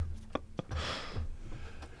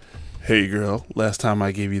Hey girl, last time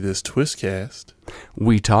I gave you this Twistcast,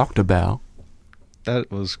 we talked about.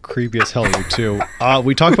 That was creepy as hell, you too.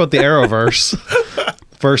 We talked about the Arrowverse.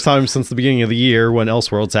 First time since the beginning of the year when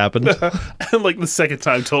Elseworlds happened. and like the second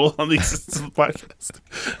time total on the existence of the podcast.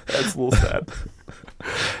 That's a little sad.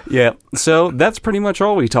 Yeah, so that's pretty much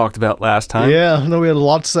all we talked about last time. Yeah, no, we had a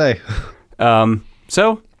lot to say.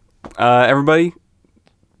 Everybody,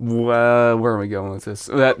 where are we going with this?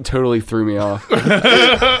 That totally threw me off.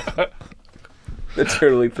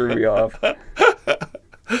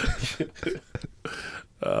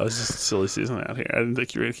 It's just a silly season out here. I didn't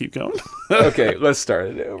think you were going to keep going. Okay, let's start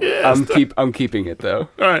it over. Yeah, I'm keeping it, though.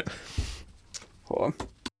 All right. Hold on.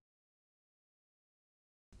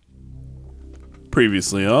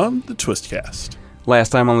 Previously on the Twistcast. Last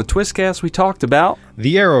time on the Twistcast, we talked about...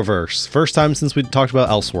 The Arrowverse. First time since we talked about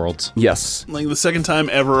Elseworlds. Yes. Like the second time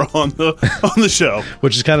ever on the show.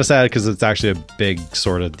 Which is kind of sad because it's actually a big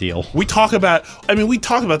sort of deal. We talk about the We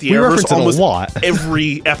Arrowverse reference it almost a lot.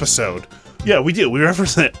 every episode. Yeah, we do. We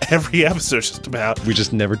reference it every episode just about. We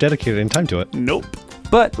just never dedicated any time to it. Nope.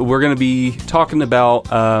 But we're going to be talking about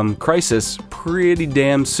Crisis pretty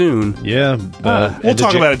damn soon. Yeah. We'll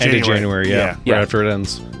talk about it End of January. January, yeah. Yeah. Right after it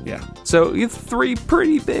ends. Yeah. So you have 3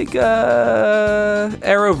 pretty big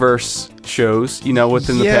Arrowverse shows,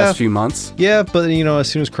 within the past few months. Yeah, but as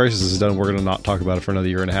soon as Crisis is done, we're going to not talk about it for another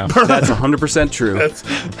year and a half. That's 100% true. That's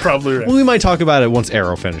probably right. Well, we might talk about it once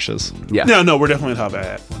Arrow finishes. Yeah. No, we're definitely talking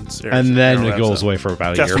about it. And then it goes away for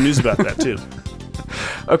about a Got year. some news about that, too.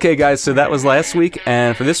 Okay, guys, so that was last week,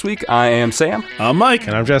 and for this week, I am Sam. I'm Mike.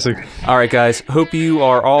 And I'm Jesse. All right, guys, hope you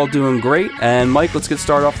are all doing great, and Mike, let's get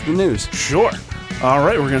started off with the news. Sure. All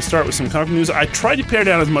right, we're going to start with some comic news. I tried to pare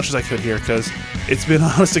down as much as I could here because it's been,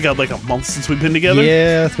 honest to God, like a month since we've been together.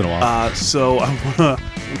 Yeah, it's been a while. So I'm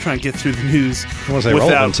trying to get through the news wanna say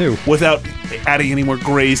relevant, too. without adding any more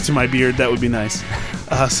grays to my beard. That would be nice.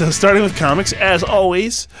 So starting with comics, as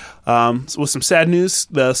always, with some sad news,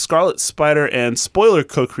 the Scarlet Spider and Spoiler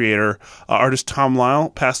co-creator, artist Tom Lyle,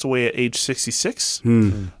 passed away at age 66.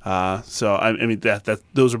 So I mean that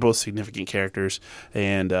those are both significant characters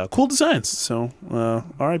and cool designs. So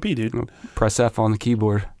R.I.P. dude. Press F on the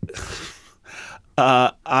keyboard.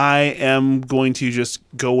 I am going to just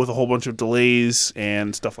go with a whole bunch of delays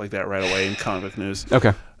and stuff like that right away in comic book news.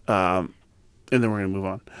 Okay. And then we're going to move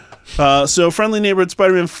on. So Friendly Neighborhood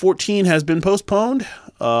Spider-Man 14 has been postponed.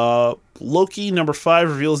 Loki number 5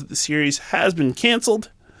 reveals that the series has been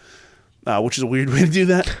canceled, which is a weird way to do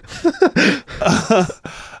that.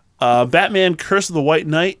 Batman Curse of the White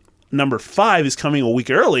Knight number 5 is coming a week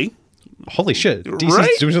early. Holy shit. DC's Right?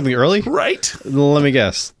 doing something early? Right? Let me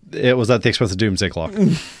guess. It was at the expense of Doomsday Clock.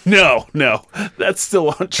 No. That's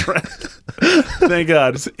still on trend. Thank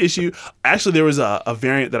God. It's an issue. Actually, there was a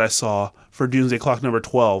variant that I saw for Doomsday Clock number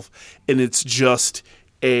 12, and it's just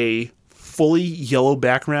a fully yellow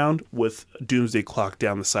background with Doomsday Clock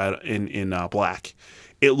down the side in black.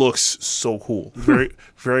 It looks so cool. Very,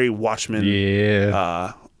 very Watchmen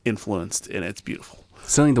influenced, and it's beautiful.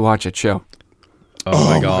 Still need to watch that show.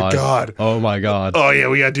 Oh my God. god. Oh my god. Oh, yeah,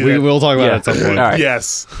 we got to do We that. will talk about it at some point. All right.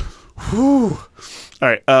 Yes. Whew. All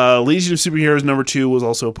right. Legion of Superheroes number 2 was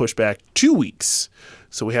also pushed back 2 weeks.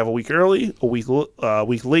 So we have a week early, a week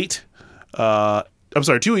late.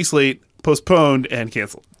 2 weeks late, postponed, and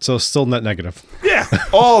canceled. So still net negative. Yeah,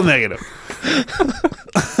 all negative.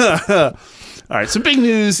 All right, some big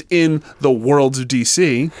news in the worlds of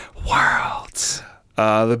DC. Worlds.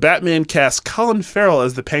 The Batman cast Colin Farrell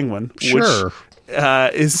as the Penguin, Sure. which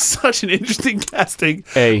is such an interesting casting.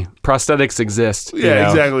 Hey, prosthetics exist. Yeah,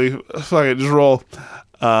 exactly. Fuck it, just roll.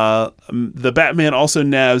 The Batman also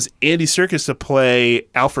nabs Andy Serkis to play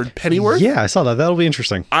Alfred Pennyworth. Yeah, I saw that. That'll be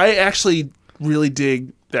interesting. I actually really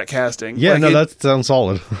dig that casting. Yeah, Like, that sounds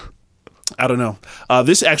solid. I don't know.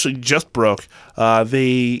 This actually just broke.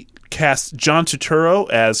 They cast John Turturro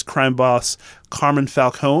as crime boss Carmine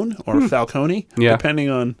Falcone or Falcone, depending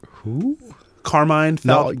on Who? Carmine.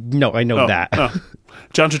 No, I know that.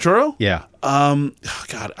 John Turturro. Yeah.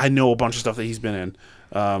 God, I know a bunch of stuff that he's been in.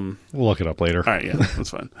 We'll look it up later. All right, yeah,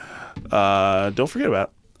 that's fine. Don't forget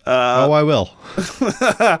about it. I will.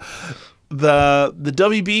 The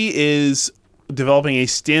WB is developing a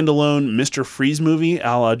standalone Mr. Freeze movie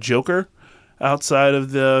a la Joker outside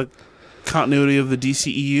of the continuity of the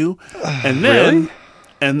DCEU. And then, Really?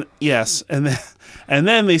 and yes, and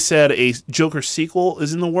then they said a Joker sequel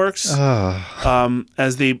is in the works.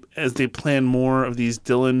 As they plan more of these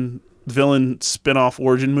villain spin-off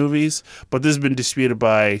origin movies, but this has been disputed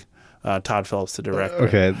by Todd Phillips, the director.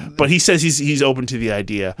 Okay. But he says he's open to the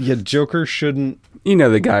idea. Yeah, Joker shouldn't... You know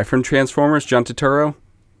the guy from Transformers, John Turturro?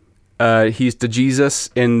 He's the Jesus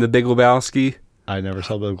in The Big Lebowski. I never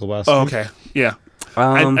saw Bill Lebowski. Oh, okay. Yeah.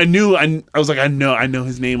 I was like, I know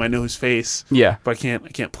his name, I know his face. Yeah. But I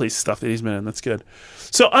can't place stuff that he's been in. That's good.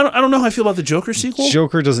 So I don't know how I feel about the Joker sequel.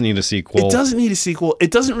 Joker doesn't need a sequel. It doesn't need a sequel.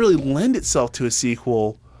 It doesn't really lend itself to a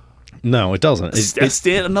sequel. No, it doesn't.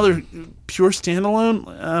 Another pure standalone?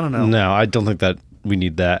 I don't know. No, I don't think that we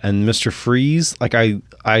need that. And Mr. Freeze, like I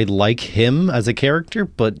like him as a character,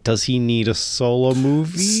 but does he need a solo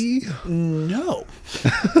movie? No.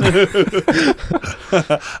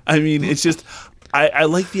 I mean, it's just I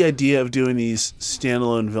like the idea of doing these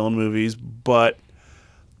standalone villain movies, but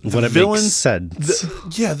When it makes sense.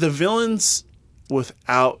 The villains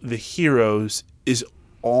without the heroes is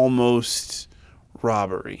almost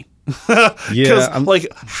robbery. Yeah,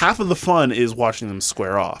 like half of the fun is watching them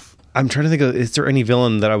square off. I'm trying to think of, is there any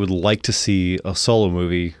villain that I would like to see a solo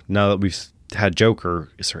movie now that we've had Joker?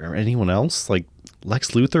 Is there anyone else? Like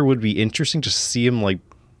Lex Luthor would be interesting just to see him like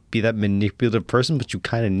be that manipulative person, but you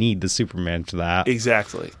kind of need the Superman for that.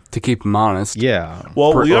 Exactly. To keep him honest. Yeah.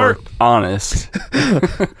 Well, we are honest.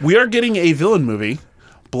 we are getting a villain movie.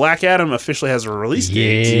 Black Adam officially has a release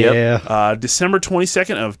date. Yeah. December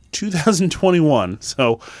 22nd of 2021.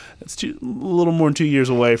 So it's a little more than 2 years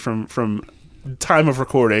away from time of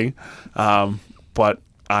recording. But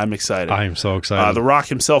I'm excited. I am so excited. The Rock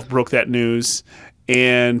himself broke that news.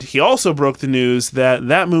 And he also broke the news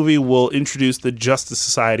that movie will introduce the Justice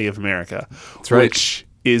Society of America. That's right. Which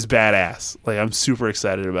is badass. Like, I'm super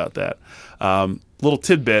excited about that. Little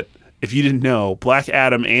tidbit, if you didn't know, Black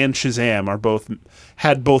Adam and Shazam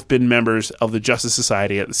had both been members of the Justice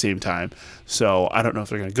Society at the same time. So I don't know if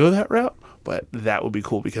they're going to go that route, but that would be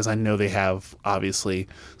cool because I know they have obviously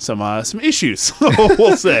some issues.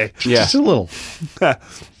 We'll say, Yeah. Just a little.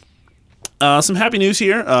 Some happy news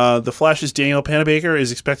here. The Flash's Danielle Panabaker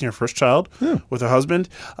is expecting her first child with her husband.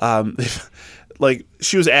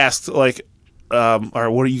 She was asked, all right,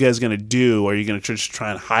 what are you guys going to do? Are you going to just try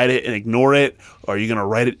and hide it and ignore it? Or are you going to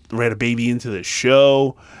write a baby into the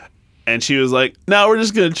show? And she was like, no, we're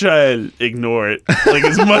just going to try and ignore it like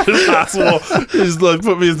as much as possible. Just like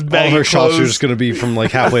put me in this bag All her of shots are clothes. just going to be from like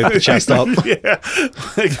halfway up the chest up. Yeah.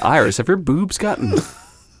 Iris, have your boobs gotten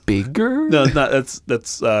bigger? No, that's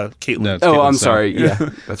Caitlin. No, it's Oh, Caitlin I'm Stone. sorry. Yeah,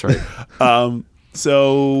 that's right.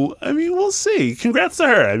 So, I mean, we'll see. Congrats to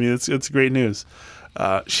her. I mean, it's great news.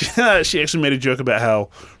 She actually made a joke about how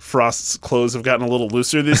Frost's clothes have gotten a little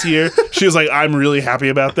looser this year. She was like, I'm really happy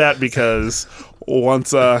about that because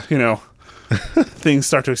once, things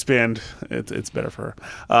start to expand, it's better for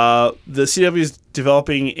her. The CW is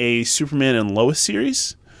developing a Superman and Lois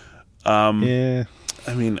series. Yeah.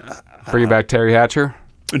 I mean, Bring back Terry Hatcher?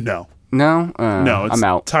 no. No? No, it's I'm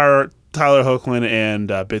out. Tyler Hoechlin and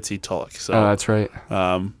Bitsy Tulloch. So Oh, that's right.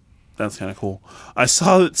 that's kind of cool. I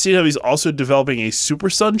saw that CW is also developing a Super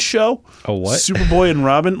Son show. Oh, what? Superboy and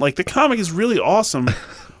Robin. Like, the comic is really awesome,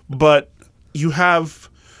 but you have,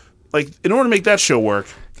 like, in order to make that show work,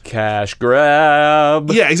 Cash grab.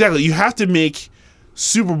 yeah, exactly. You have to make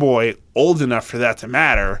Superboy old enough for that to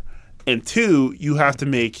matter, and two, you have to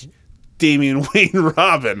make Damian Wayne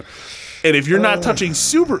Robin. And if you're not touching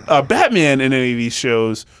Batman in any of these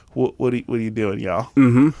shows, what are you doing, y'all?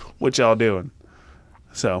 Mm-hmm. What y'all doing?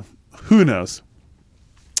 So, who knows?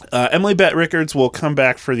 Emily Bett Rickards will come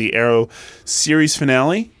back for the Arrow series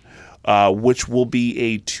finale, which will be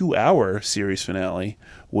a 2-hour series finale,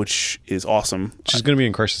 which is awesome. She's going to be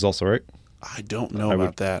in Crisis also, right? I don't know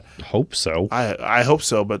about that. Hope so. I hope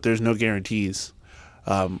so, but there's no guarantees.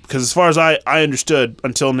 Because as far as I understood,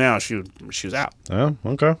 until now, she was out. Oh,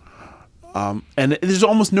 okay. And there's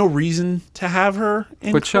almost no reason to have her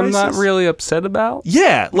in Which Crisis. I'm not really upset about,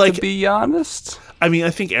 Yeah, like, to be honest. I mean,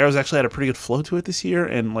 I think Arrow's actually had a pretty good flow to it this year,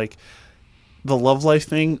 and, like, the love life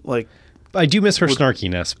thing, like, I do miss her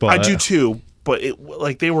snarkiness, but I do too, but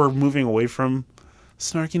they were moving away from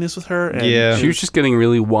snarkiness with her. And Yeah. She was just getting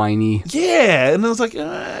really whiny. Yeah, and I was like,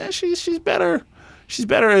 she's better. She's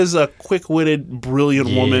better as a quick-witted,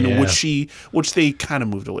 brilliant woman, Yeah. which they kind of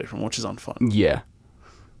moved away from, which is unfun. Yeah.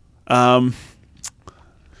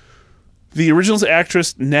 The original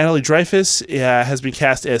actress Natalie Dreyfus has been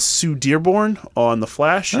cast as Sue Dearborn on The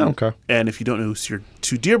Flash. Oh, okay. And if you don't know who Sue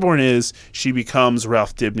Dearborn is, she becomes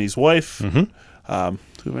Ralph Dibny's wife, who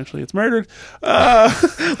eventually gets murdered.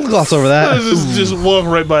 we'll gloss over that. just walk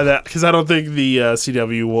right by that because I don't think the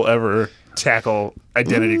CW will ever tackle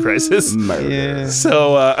Identity Crisis. Yeah.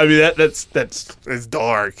 So I mean that's it's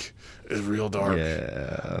dark. It's real dark.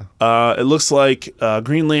 Yeah. It looks like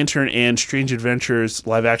Green Lantern and Strange Adventures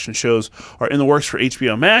live action shows are in the works for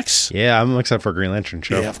HBO Max. Yeah, I'm excited for a Green Lantern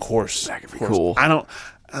show. Yeah, of course. That could be cool. I don't.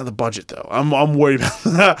 The budget though. I'm worried about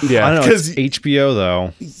that. Yeah. I don't know. It's because HBO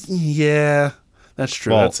though. yeah, that's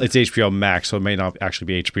true. Well, That's, it's HBO Max, so it may not actually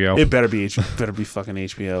be HBO. it better be fucking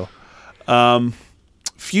HBO.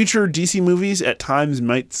 Future DC movies at times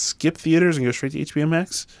might skip theaters and go straight to HBO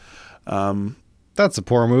Max. That's a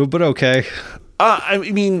poor move, but okay. I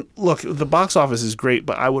mean, look, the box office is great,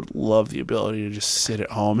 but I would love the ability to just sit at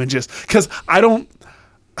home and just because I don't.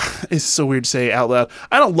 It's so weird to say out loud.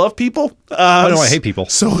 I don't love people. Oh, no, I hate people.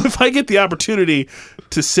 So if I get the opportunity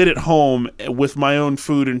to sit at home with my own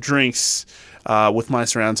food and drinks, with my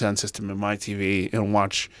surround sound system and my TV, and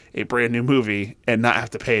watch a brand new movie and not have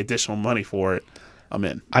to pay additional money for it, I'm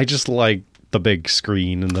in. I just like the big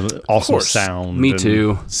screen and the awesome course. sound. Me and-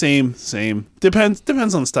 too. Same. Depends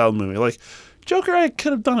on the style of the movie. Like Joker, I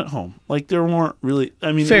could have done at home. Like there weren't really.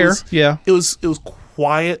 I mean, Fair, yeah. It was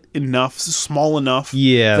quiet enough, small enough.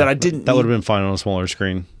 Yeah, that I didn't. That would need- have been fine on a smaller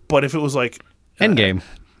screen. But if it was like Endgame.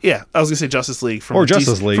 yeah, I was gonna say Justice League from Or a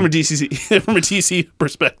Justice DC, League. from a DC from a DC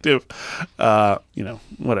perspective,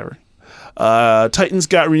 whatever. Titans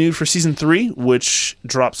got renewed for season 3, which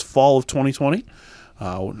drops fall of 2020.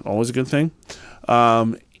 Always a good thing.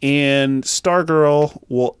 And Stargirl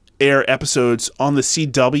will air episodes on the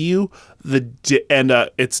CW and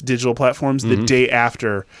its digital platforms the day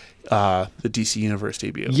after the DC Universe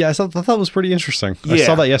debut. Yeah, I thought that was pretty interesting. I Yeah.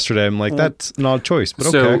 saw that yesterday. I'm like, that's an odd choice, but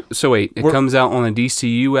okay. So wait, it comes out on a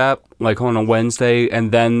DCU app like on a Wednesday,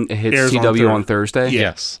 and then it hits Airs on CW on Thursday. Thursday. Yeah.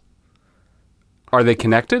 Yes. Are they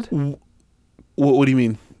connected? What do you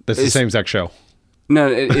mean? It's the Is- same exact show. No,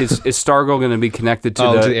 is Stargirl going to be connected to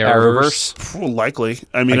Oh, the to the Arrowverse? Arrowverse? Well, likely.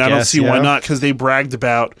 I mean, I don't guess, see why yeah. not, because they bragged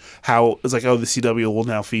about how it's like, oh, the CW will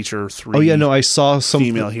now feature 3. Oh yeah, no, I saw some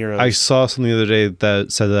female heroes. I saw something the other day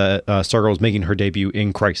that said that Stargirl was making her debut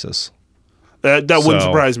in Crisis. That wouldn't So-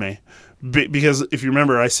 surprise me, because if you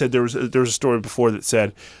remember, I said there was a story before that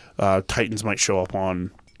said Titans might show up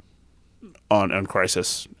on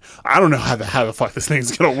Crisis. I don't know how the fuck this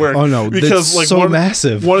thing's gonna work. Oh, no, because it's like so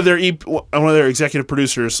massive. One of their executive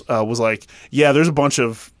producers was like, "Yeah, there's a bunch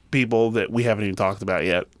of people that we haven't even talked about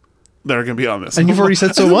yet that are gonna be on this." And you've already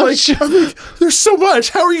said so I'm much. I'm like, there's so much.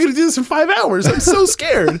 How are you gonna do this in 5 hours? I'm so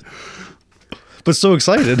scared. But so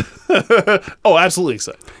excited. Oh, absolutely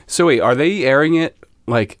excited. So wait, are they airing it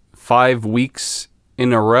like 5 weeks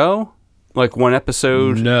in a row? Like one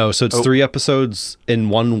episode? No, so it's 3 episodes in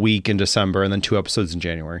 1 week in December and then 2 episodes in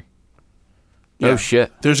January. Oh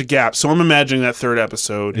shit. There's a gap, so I'm imagining that third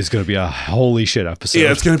episode. It's going to be a holy shit episode.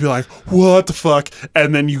 Yeah, it's gonna be like, what the fuck,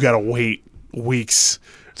 and then you gotta wait weeks.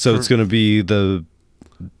 So it's going to be the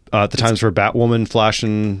times for Batwoman, Flash,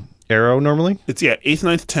 and Arrow normally? It's 8th,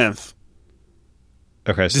 9th, 10th.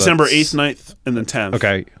 Okay, so December that's- 8th, 9th, and then 10th.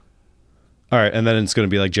 Okay. All right, and then it's going to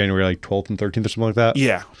be like January like 12th and 13th or something like that?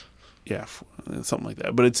 Yeah, something like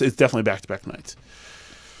that. But it's definitely back-to-back nights.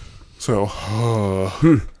 So,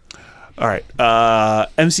 all right.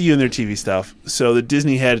 MCU and their TV stuff. So the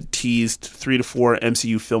Disney had teased 3 to 4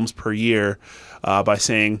 MCU films per year by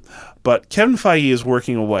saying, but Kevin Feige is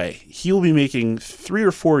working away. He will be making 3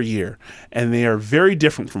 or 4 a year, and they are very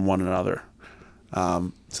different from one another.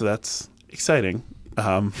 So that's exciting.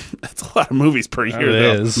 That's a lot of movies per year, It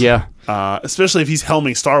though. is. Yeah. Especially if he's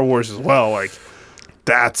helming Star Wars as well. Like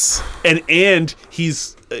that's and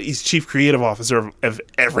he's chief creative officer of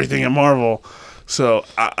everything at Marvel. So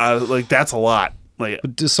I like that's a lot. Like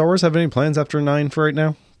Does Star Wars have any plans after 9 for right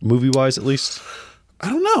now? Movie-wise, at least? I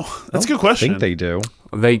don't know. That's a good I question. think they do.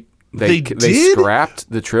 They did? scrapped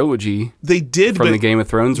the trilogy They did from but, the Game of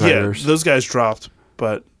Thrones yeah, writers. those guys dropped,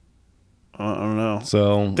 but I don't know.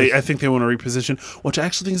 So I think they want to reposition, which I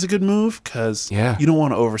actually think is a good move because Yeah. you don't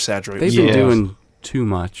want to oversaturate. They've Yeah. been doing too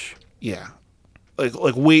much. Yeah.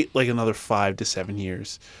 Like wait like another 5 to 7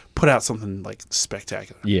 years. Put out something like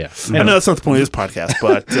spectacular. yeah. I know that's not the point of this podcast,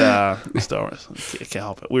 but Star Wars, I can't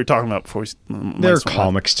help it. We were talking about before. They're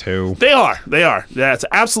comics too. They are. That's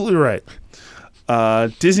absolutely right.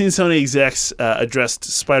 Disney and Sony execs addressed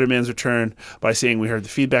Spider-Man's return by saying, "We heard the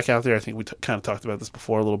feedback out there." I think we kind of talked about this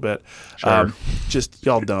before a little bit. Sure. Just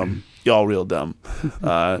y'all dumb, y'all real dumb.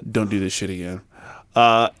 Don't do this shit again.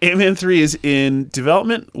 Ant-Man 3 is in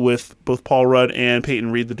development with both Paul Rudd and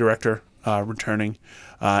Peyton Reed, the director, returning,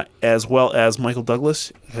 as well as Michael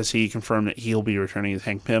Douglas, as he confirmed that he'll be returning as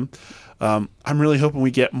Hank Pym. I'm really hoping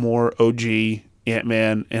we get more OG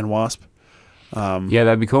Ant-Man and Wasp. Yeah,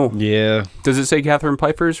 that'd be cool. Yeah. Does it say Catherine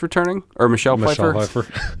Pfeiffer is returning? Or Michelle Pfeiffer?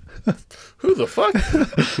 Who the fuck?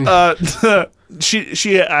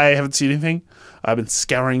 She. I haven't seen anything. I've been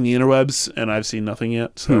scouring the interwebs and I've seen nothing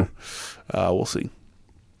yet. So we'll see.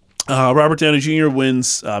 Robert Downey Jr.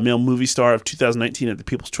 wins Male Movie Star of 2019 at the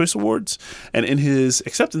People's Choice Awards, and in his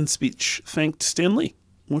acceptance speech, thanked Stan Lee,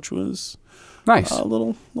 which was Nice. a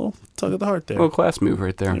little tug of the heart there. Little class move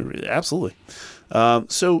right there. Absolutely.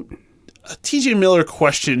 So, T.J. Miller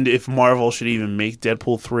questioned if Marvel should even make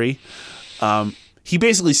Deadpool 3. He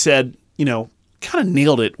basically said, kind of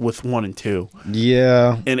nailed it with 1 and 2.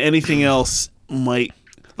 Yeah. And anything else might,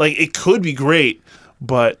 it could be great,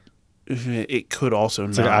 but it could also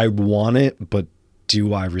It's not. like, I want it, but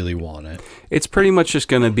do I really want it? It's pretty much just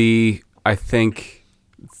going to be, I think,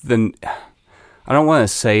 I don't want to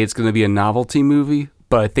say it's going to be a novelty movie,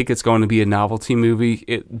 but I think it's going to be a novelty movie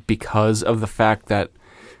because of the fact that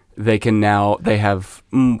they have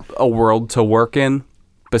a world to work in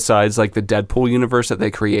besides like the Deadpool universe that they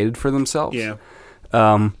created for themselves. Yeah.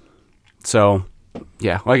 So,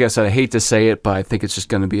 yeah, like I said, I hate to say it, but I think it's just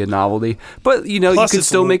going to be a novelty. But, you Plus, could it's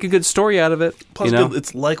still make a good story out of it. Plus,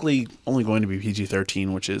 it's likely only going to be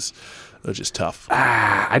PG-13, which is tough.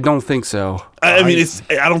 I don't think so. I mean,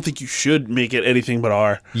 I don't think you should make it anything but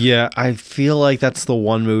R. Yeah, I feel like that's the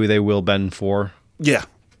one movie they will bend for. Yeah.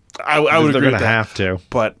 I would They're agree going with to that. have to.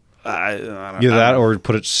 But I don't Either that or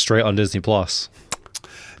put it straight on Disney Plus.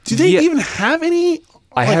 Do they Yeah. even have any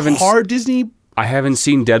hard Disney? I haven't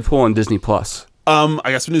seen Deadpool on Disney Plus. I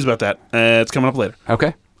got some news about that. It's coming up later.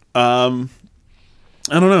 Okay. I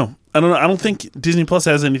don't know. I don't think Disney Plus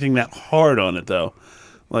has anything that hard on it though.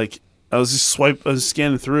 Like I was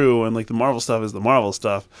scanning through, and like the Marvel stuff is the Marvel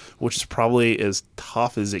stuff, which is probably as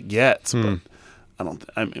tough as it gets. But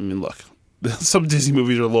I mean, look, some Disney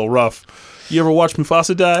movies are a little rough. You ever watch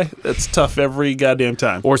Mufasa die? That's tough every goddamn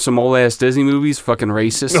time. Or some old ass Disney movies, fucking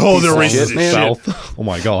racist. Oh, they're pieces of racist shit, as man. shit. South. Oh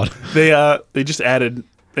my god. They just added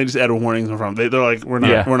warnings from it. They're like, we're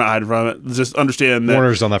not hiding from it. Just understand that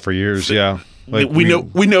Warner's done that for years, yeah. Like, we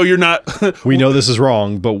know you're not. we know this is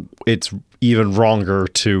wrong, but it's even wronger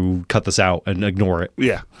to cut this out and ignore it.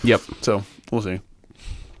 Yeah. Yep. So we'll see.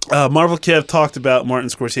 Marvel Kev talked about Martin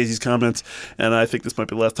Scorsese's comments, and I think this might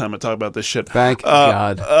be the last time I talk about this shit. Thank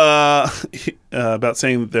God. About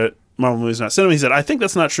saying that Marvel movies are not cinema. He said, I think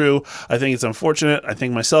that's not true. I think it's unfortunate. I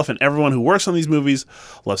think myself and everyone who works on these movies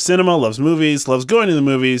loves cinema, loves movies, loves going to the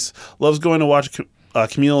movies, loves going to watch a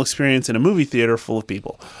communal experience in a movie theater full of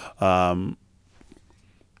people.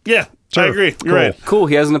 Yeah, Sure. I agree. Cool. You're right. Cool.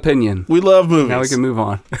 He has an opinion. We love movies. Now we can move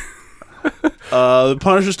on. The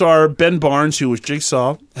Punisher star Ben Barnes, who was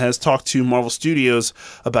Jigsaw, has talked to Marvel Studios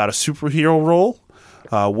about a superhero role,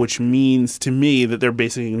 which means to me that they're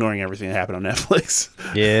basically ignoring everything that happened on Netflix.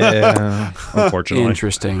 Yeah, unfortunately.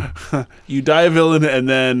 Interesting. You die a villain and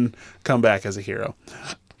then come back as a hero.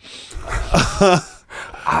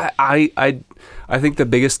 I think the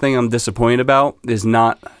biggest thing I'm disappointed about is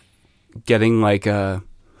not getting like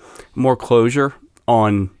more closure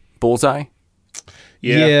on Bullseye.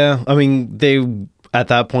 Yeah, I mean, at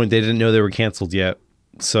that point they didn't know they were canceled yet,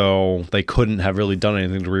 so they couldn't have really done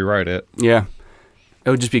anything to rewrite it. Yeah. It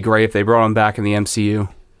would just be great if they brought him back in the MCU.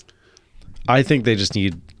 I think they just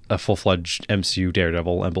need a full-fledged MCU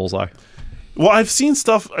Daredevil and Bullseye. Well, I've seen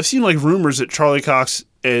like rumors that Charlie Cox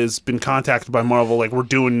has been contacted by Marvel, like, we're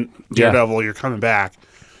doing Daredevil, you're coming back.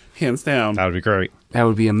 Hands down. That would be great. That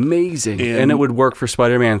would be amazing. And- And it would work for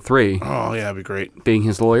Spider-Man 3, Oh, yeah, that'd be great. being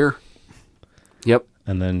his lawyer. Yep.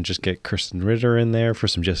 And then just get Kristen Ritter in there for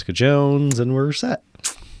some Jessica Jones, and we're set.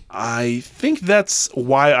 I think that's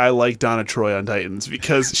why I like Donna Troy on Titans,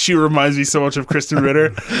 because she reminds me so much of Kristen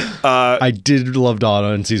Ritter. I did love Donna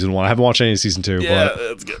in season 1. I haven't watched any of season 2, Yeah, but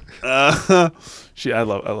that's good. I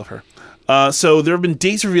love her. So there have been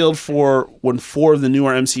dates revealed for when 4 of the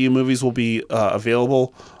newer MCU movies will be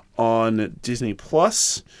available on Disney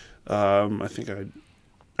Plus. I think all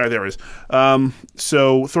right, there it is.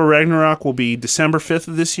 So Thor Ragnarok will be December 5th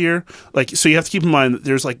of this year. So you have to keep in mind that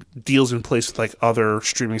there's like deals in place with like other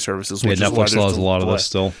streaming services. yeah, Which is why Netflix there's has a lot of delay. this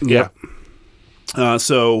still. Yeah.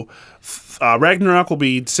 So Ragnarok will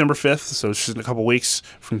be December 5th, so it's just in a couple weeks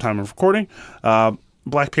from time of recording.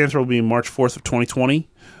 Black Panther will be March 4th of 2020.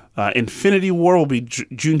 Infinity War will be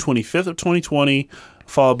June 25th of 2020,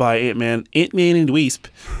 followed by Ant-Man and the Wasp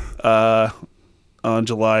on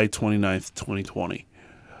July 29th, 2020.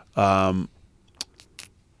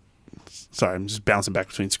 Sorry, I'm just bouncing back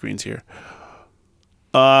between screens here.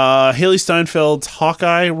 Haley Steinfeld's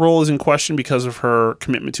Hawkeye role is in question because of her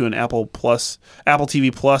commitment to an Apple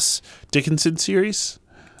TV Plus Dickinson series.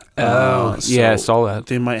 Yeah, I saw that.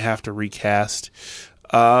 They might have to recast.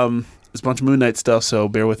 There's a bunch of Moon Knight stuff, so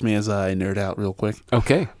bear with me as I nerd out real quick.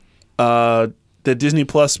 Okay. the Disney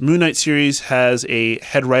Plus Moon Knight series has a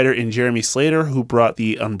head writer in Jeremy Slater, who brought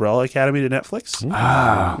the Umbrella Academy to Netflix.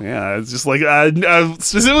 Ah, Yeah, it's just like I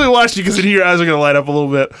specifically watched it because in your eyes are going to light up a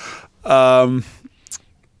little bit. I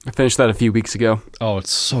finished that a few weeks ago. Oh, it's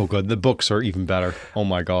so good. The books are even better. Oh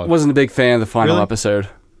my god. Wasn't a big fan of the final Really? episode.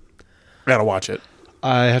 Gotta watch it.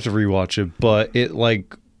 I have to rewatch it, but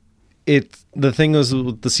the thing was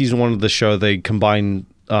with the season 1 of the show, they combined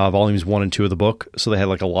volumes 1 and 2 of the book, so they had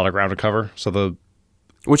like a lot of ground to cover. So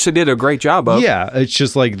Which they did a great job of. yeah, it's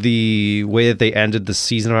just like the way that they ended the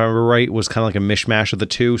season, if I remember right, was kind of like a mishmash of the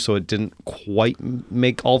two, so it didn't quite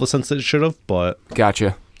make all the sense that it should have. But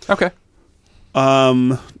Gotcha. Okay.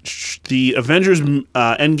 The Avengers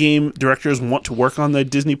Endgame directors want to work on the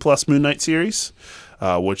Disney Plus Moon Knight series,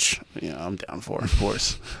 which I'm down for, of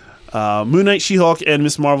course. Moon Knight, She-Hulk, and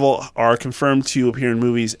Ms. Marvel are confirmed to appear in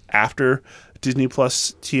movies after Disney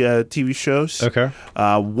Plus TV shows. okay,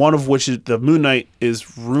 One of which is the Moon Knight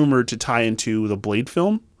is rumored to tie into the Blade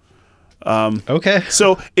film. okay.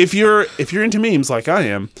 So if you're into memes like I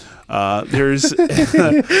am, there's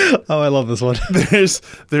Oh, I love this one. there's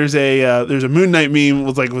a Moon Knight meme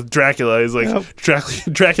with Dracula. He's like, Yep.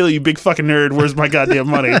 Dracula, you big fucking nerd. Where's my goddamn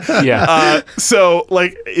money? Yeah. So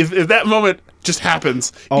like if that moment just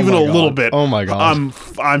happens, Oh even my a God. little bit, Oh my God.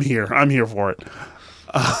 I'm here for it.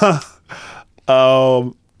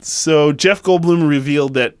 So Jeff Goldblum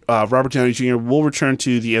revealed that Robert Downey Jr. will return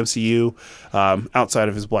to the MCU outside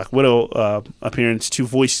of his Black Widow appearance to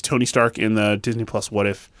voice Tony Stark in the Disney Plus What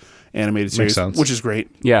If animated series, sense. which is great,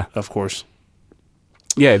 Yeah. of course.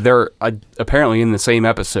 Yeah, they're apparently in the same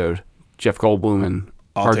episode. Jeff Goldblum and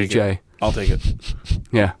I'll take RDJ. it. I'll take it.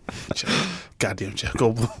 Yeah. Goddamn Jeff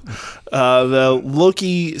Goldblum. The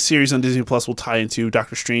Loki series on Disney Plus will tie into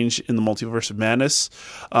Doctor Strange in the Multiverse of Madness,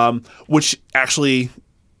 which actually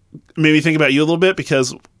made me think about you a little bit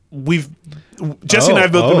because Jesse and I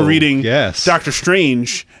have both been reading yes. Doctor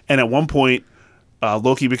Strange, and at one point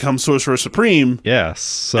Loki becomes Sorcerer Supreme, Yes.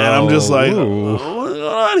 So, and I'm just like, ooh. what's going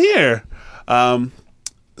on here?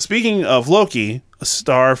 Speaking of Loki, a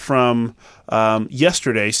star from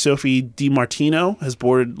yesterday, Sophie DiMartino has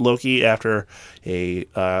boarded Loki after a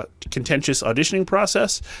contentious auditioning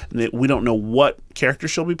process. And we don't know what character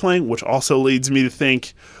she'll be playing, which also leads me to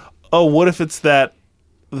think, oh, what if it's that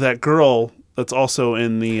girl that's also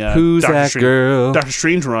in the Who's that girl? Doctor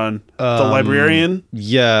Strange run, the librarian?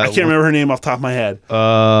 Yeah. I can't remember her name off the top of my head.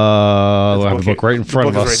 I have the book right in front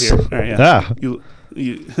of book us. is right here. All right, yeah. Ah.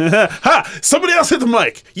 You ha! Somebody else hit the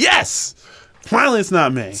mic. Yes. Finally, it's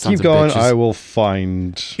not me. Sons Keep of going. bitches. I will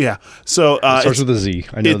find. Yeah. So It starts with a Z.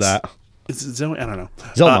 I know it's- that. It's Zoe. I don't know.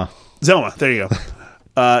 Zelma. Zelma. There you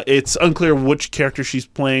go. It's unclear which character she's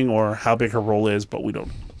playing or how big her role is, but we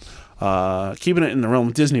don't. Keeping it in the realm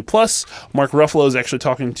of Disney Plus, Mark Ruffalo is actually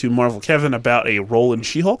talking to Marvel Kevin about a role in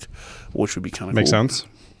She-Hulk, which would be kind of Makes cool. sense.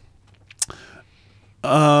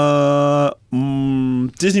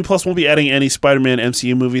 Disney Plus won't be adding any Spider-Man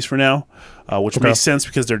MCU movies for now, which Okay. makes sense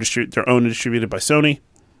because they're owned and distributed by Sony.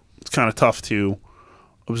 It's kind of tough to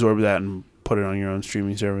absorb that and put it on your own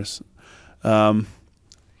streaming service.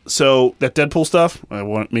 So that Deadpool stuff, I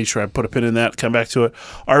want to make sure I put a pin in that. Come back to it.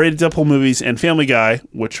 R-rated Deadpool movies and Family Guy,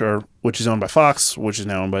 which is owned by Fox, which is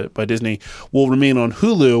now owned by Disney, will remain on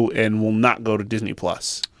Hulu and will not go to Disney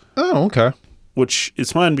Plus. Oh, okay. Which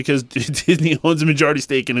is fine because Disney owns a majority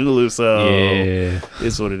stake in Hulu, so Yeah.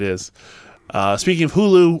 it's what it is. Speaking of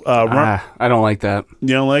Hulu, I don't like that. you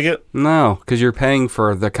don't like it? No, because you're paying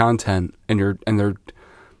for the content and they're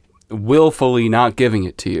willfully not giving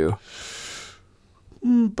it to you.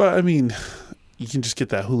 But I mean, you can just get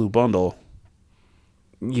that Hulu bundle.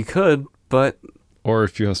 You could, but Or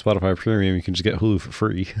if you have Spotify Premium, you can just get Hulu for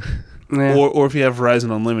free. eh. Or if you have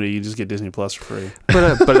Verizon Unlimited, you just get Disney Plus for free.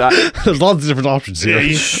 but There's lots of different options here.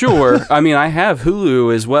 Yeah, sure. I mean, I have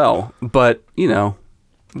Hulu as well, but Yeah,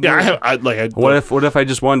 what if I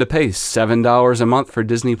just wanted to pay $7 a month for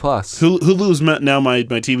Disney Plus? Hulu's now my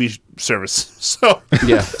TV service, so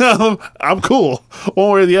Yeah. I'm cool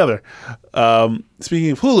one way or the other.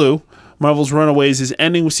 Speaking of Hulu, Marvel's Runaways is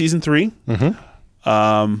ending with season 3.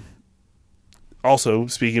 Also,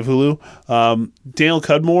 speaking of Hulu, Daniel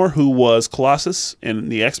Cudmore, who was Colossus in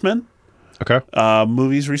the X-Men Okay.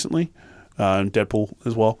 movies recently, and Deadpool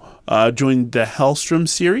as well, joined the Hellstrom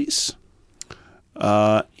series.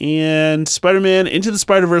 And Spider-Man Into the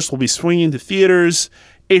Spider-Verse will be swinging to theaters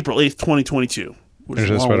April 8th, 2022. Which is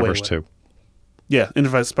Into a the long way Spider-Verse away. 2. Yeah, Into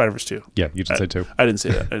the Spider-Verse 2. Yeah, you did say 2. I didn't say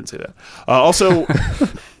that. Also,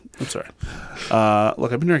 I'm sorry.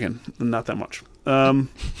 Look, I've been drinking. Not that much. I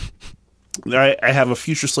have a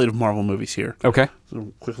future slate of Marvel movies here. Okay.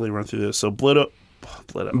 So quickly run through this. So Blitto.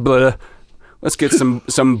 But Let's get some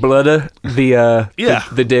blooda. The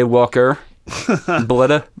Daywalker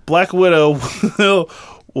blooda. Black Widow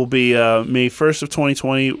will be May 1st of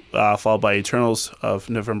 2020, followed by Eternals of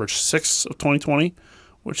November 6th of 2020,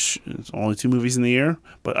 which is only 2 movies in the year.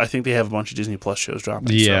 But I think they have a bunch of Disney Plus shows dropping.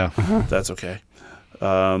 Yeah. So that's okay.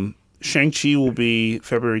 Shang-Chi will be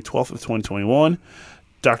February 12th of 2021.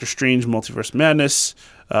 Doctor Strange Multiverse Madness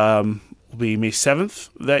will be May 7th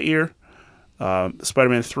that year.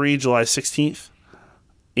 Spider-Man 3, July 16th.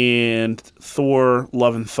 And Thor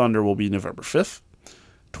Love and Thunder will be November 5th.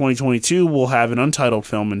 2022 will have an untitled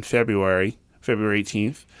film in February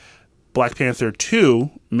 18th. Black Panther 2,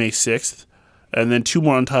 May 6th. And then 2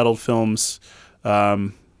 more untitled films,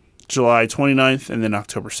 July 29th and then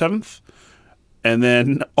October 7th. And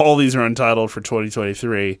then all these are untitled for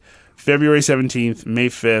 2023. February 17th, May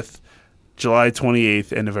 5th, July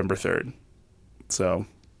 28th, and November 3rd. So,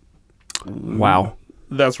 Wow.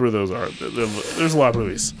 that's where those are. There's a lot of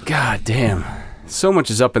movies. God damn. So much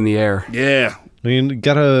is up in the air. Yeah. I mean,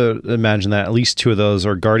 gotta imagine that at least 2 of those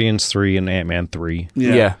are Guardians 3 and Ant-Man 3.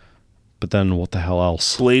 Yeah. But then what the hell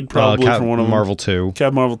else? Blade probably for one of them. Marvel 2.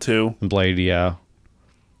 Captain Marvel 2. And Blade, yeah.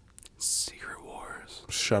 Secret Wars.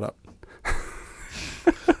 Shut up.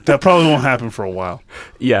 That probably won't happen for a while.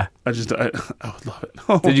 Yeah. I would love it.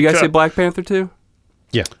 Oh, Did you guys God. say Black Panther 2?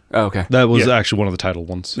 Yeah. Oh, okay. That was Yeah. actually one of the titled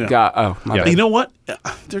ones. Yeah. My Yeah. bad. You know what?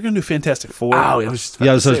 They're going to do Fantastic Four. Oh, I was just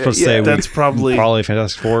Yeah, I was about supposed to say. yeah. That's probably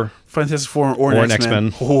Fantastic Four. Fantastic Four or Or an an X-Men.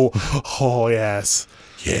 X-Men. Oh, yes.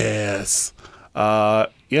 Yes.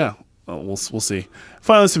 Yeah. We'll see.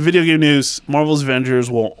 Finally, some video game news. Marvel's Avengers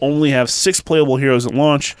will only have 6 playable heroes at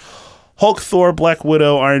launch. Hulk, Thor, Black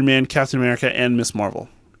Widow, Iron Man, Captain America, and Miss Marvel.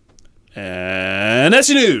 And that's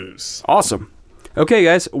your news. Awesome. Okay,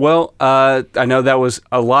 guys. Well, I know that was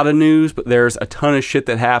a lot of news, but there's a ton of shit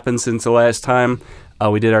that happened since the last time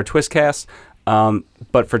we did our Twistcast.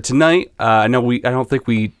 But for tonight, I don't think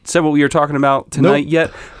we said what we were talking about tonight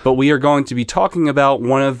yet, but we are going to be talking about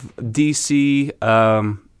one of DC,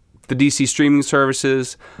 the DC streaming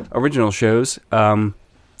services original shows, Young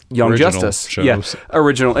Original Justice. shows. Yeah,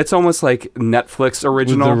 original. It's almost like Netflix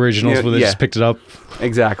original. With the originals Yeah, where they just picked it up.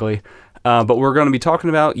 Exactly. But we're going to be talking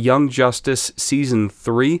about Young Justice Season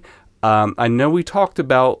 3. I know we talked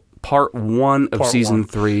about Part 1 of Season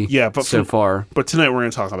 3 but so far. But tonight we're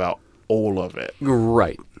going to talk about all of it.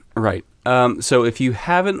 Right. So if you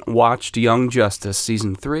haven't watched Young Justice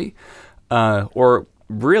Season 3, or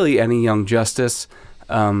really any Young Justice,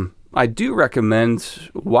 I do recommend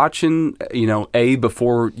watching,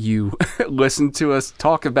 before you listen to us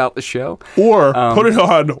talk about the show. Or put it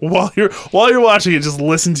on while you're watching it. Just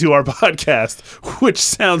listen to our podcast, which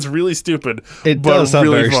sounds really stupid. It but does sound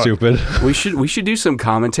really very fun. stupid. We should do some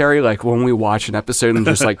commentary, like when we watch an episode and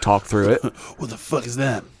just like talk through it. What the fuck is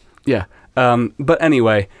that? Yeah. But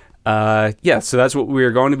anyway, so that's what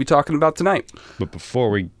we're going to be talking about tonight. But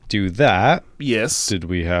before we do that, Yes, did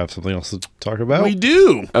we have something else to talk about? we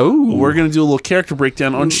do. Oh, We're going to do a little character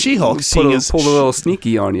breakdown on She-Hulk. Seeing as pulled a little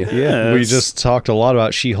sneaky on you. Yeah, we Yes. just talked a lot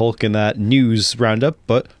about She-Hulk in that news roundup,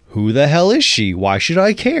 but who the hell is she? Why should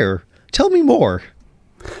I care? Tell me more.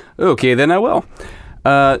 Okay, then I will.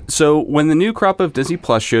 So when the new crop of Disney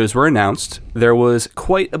Plus shows were announced, there was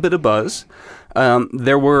quite a bit of buzz.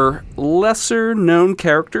 There were lesser known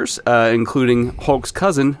characters, including Hulk's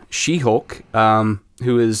cousin, She-Hulk,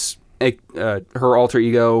 who is her alter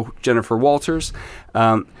ego, Jennifer Walters.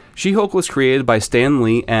 She-Hulk was created by Stan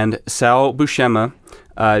Lee and Sal Buscema.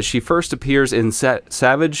 She first appears in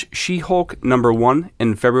Savage She-Hulk #1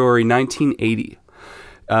 in February 1980.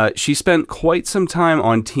 She spent quite some time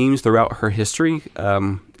on teams throughout her history,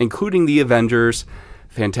 including the Avengers,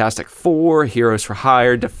 Fantastic Four, Heroes for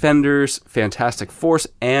Hire, Defenders, Fantastic Force,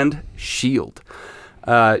 and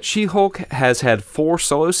S.H.I.E.L.D. She-Hulk has had 4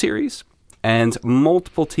 solo series and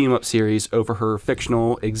multiple team-up series over her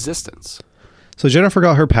fictional existence. So Jennifer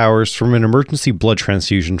got her powers from an emergency blood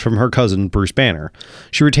transfusion from her cousin, Bruce Banner.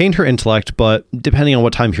 She retained her intellect, but depending on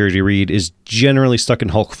what time period you read, is generally stuck in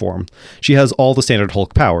Hulk form. She has all the standard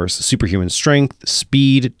Hulk powers: superhuman strength,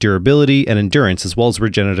 speed, durability, and endurance, as well as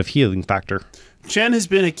regenerative healing factor. Jen has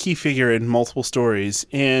been a key figure in multiple stories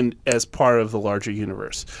and as part of the larger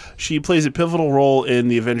universe. She plays a pivotal role in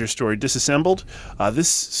the Avengers story Disassembled. This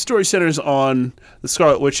story centers on the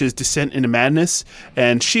Scarlet Witch's descent into madness,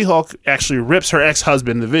 and She-Hulk actually rips her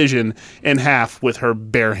ex-husband, the Vision, in half with her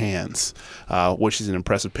bare hands, which is an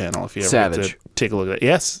impressive panel if you ever get Savage. to take a look at it.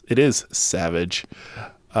 Yes, it is savage.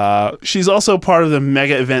 She's also part of the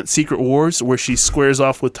mega event Secret Wars, where she squares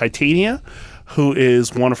off with Titania, who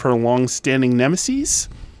is one of her long-standing nemesis.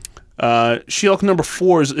 She-Hulk number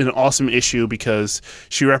 4 is an awesome issue because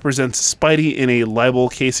she represents Spidey in a libel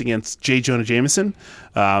case against J. Jonah Jameson.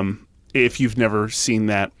 If you've never seen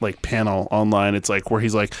that like panel online, it's like where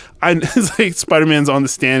he's like, it's like Spider-Man's on the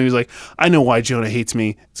stand and he's like, I know why Jonah hates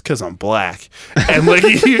me. It's because I'm black. And like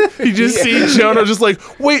you just see Jonah just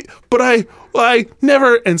like, wait, but I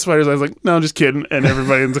never. And Spider's like, no, I'm just kidding. And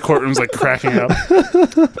everybody in the courtroom's like cracking up.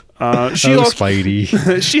 She-Hulk,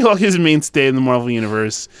 Spidey. She-Hulk is a mainstay in the Marvel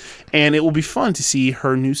Universe, and it will be fun to see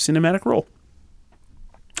her new cinematic role.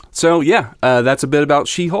 So yeah, that's a bit about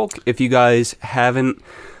She-Hulk. If you guys haven't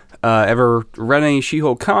ever read any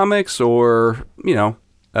She-Hulk comics or,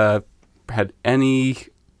 had any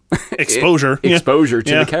Exposure to Yeah.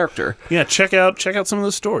 the character. Yeah, check out some of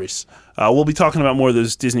those stories. We'll be talking about more of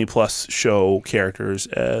those Disney Plus show characters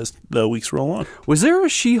as the weeks roll on. Was there a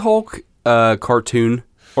She-Hulk cartoon,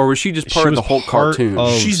 or was she just part of the Hulk cartoon?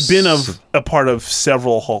 She's been a part of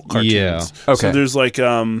several Hulk cartoons. Yeah. Okay. So there's like,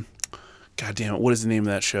 God damn it, what is the name of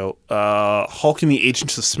that show? Hulk and the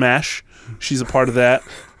Agents of Smash. She's a part of that.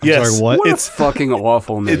 Yes. sorry, what? What It's a fucking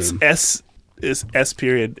awful name. it's S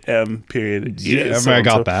period M period. Yeah, I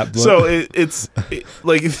got that, but- So it's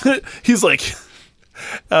like he's like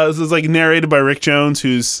this is like narrated by Rick Jones,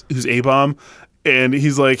 who's A-Bomb, and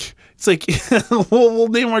he's like, it's like we'll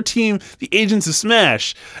name our team the Agents of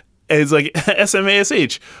Smash, and it's like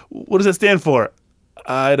SMASH. What does that stand for?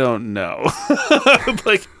 I don't know.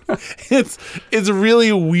 Like it's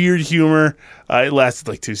really weird humor. It lasted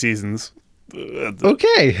like 2 seasons.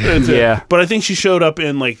 Okay. Yeah. But I think she showed up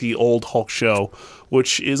in like the old Hulk show,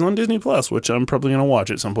 which is on Disney Plus, which I'm probably going to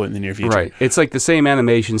watch at some point in the near future. Right. It's like the same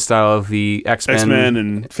animation style of the X-Men. X-Men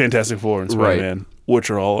and Fantastic Four and Spider-Man, which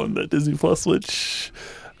are all on the Disney Plus, which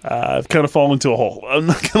I've kind of fallen into a hole. I'm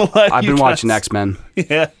not going to lie to I've you been guys. watching X-Men.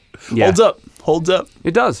 Yeah. Yeah. Holds up.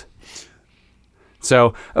 It does.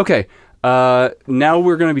 So, okay. Now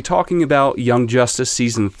we're going to be talking about Young Justice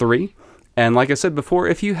Season 3. And like I said before,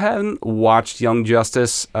 if you haven't watched Young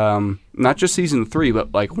Justice, not just Season 3,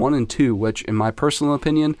 but like 1 and 2, which in my personal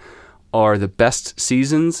opinion are the best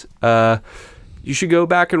seasons, you should go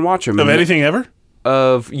back and watch them. Of anything ever?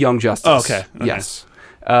 Of Young Justice. Oh, okay. Yes.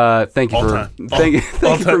 Thank you All for time. thank you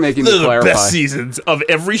for making me They're clarify. the best seasons of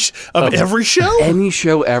every show? Any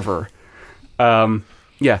show ever.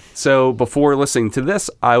 Yeah, so before listening to this,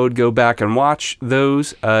 I would go back and watch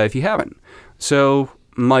those if you haven't. So,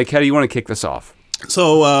 Mike, how do you want to kick this off?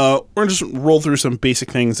 So we're going to just roll through some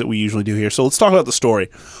basic things that we usually do here. So let's talk about the story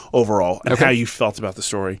overall and Okay. how you felt about the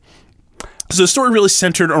story. So the story really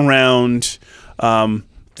centered around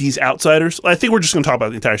these outsiders. I think we're just going to talk about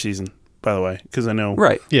the entire season, by the way, because I know.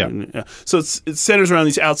 Right. Yeah. So it centers around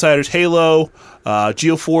these outsiders: Halo,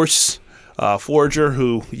 Geoforce, Forager,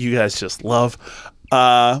 who you guys just love,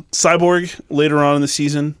 Cyborg later on in the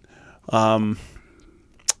season. Was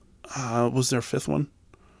there a fifth one?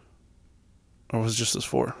 Or was it just those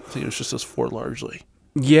 4? I think it was just those 4 largely.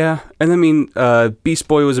 Yeah, and I mean, Beast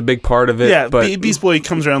Boy was a big part of it. Yeah, but Beast Boy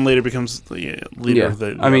comes around later, becomes the leader of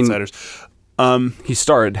the Outsiders. he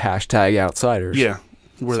started #Outsiders. Yeah,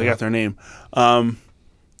 where they got their name. And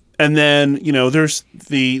then, there's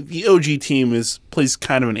the OG team plays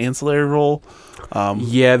kind of an ancillary role.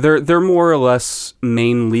 Yeah, they're more or less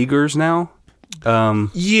main leaguers now.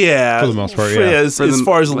 Yeah. For the most part, yeah. As For the-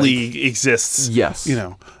 far as the like- league exists. Yes.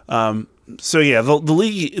 So yeah, the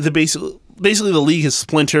league, basically the league has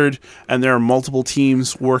splintered, and there are multiple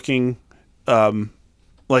teams working, in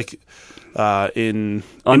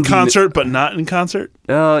concert, but not in concert.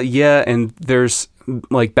 Yeah, and there's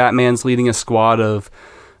like Batman's leading a squad of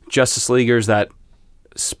Justice Leaguers that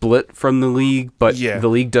split from the league, but Yeah. the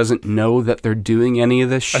league doesn't know that they're doing any of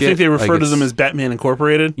this shit. I think they Like, refer to them it's- as Batman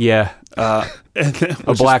Incorporated. yeah, I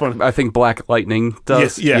think Black Lightning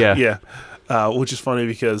does. Yeah. Which is funny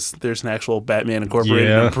because there's an actual Batman Incorporated.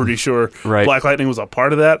 Yeah. I'm pretty sure Right. Black Lightning was a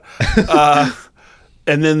part of that.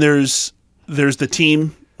 And then there's the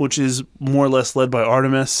team, which is more or less led by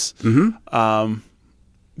Artemis. Mm-hmm.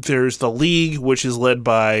 There's the League, which is led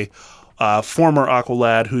by former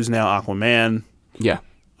Aqualad, who's now Aquaman. Yeah.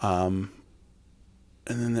 And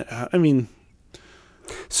then,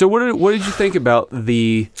 So what did you think about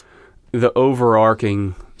the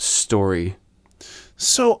overarching story?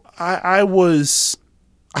 so I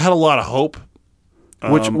had a lot of hope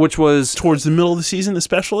Which was towards the middle of the season,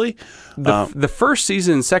 especially. the first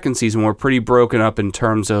season and second season were pretty broken up in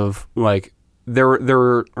terms of like there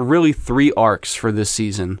were really 3 arcs for this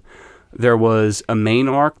season. There was a main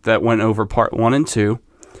arc that went over part 1 and 2.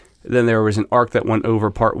 Then there was an arc that went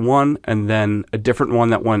over part 1, and then a different one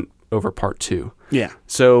that went over part 2. Yeah.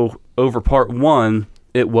 So over part 1,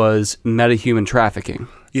 it was metahuman trafficking.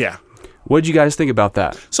 Yeah. What did you guys think about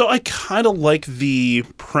that? So I kind of like the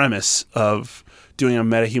premise of doing a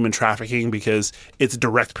meta-human trafficking because it's a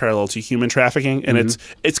direct parallel to human trafficking, and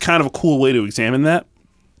it's kind of a cool way to examine that.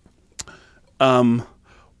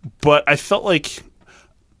 But I felt like,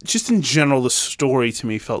 just in general, the story to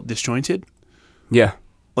me felt disjointed. Yeah.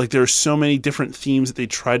 Like there are so many different themes that they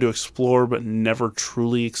tried to explore but never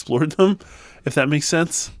truly explored them, if that makes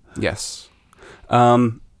sense. Yes.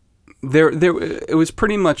 It was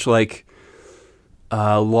pretty much like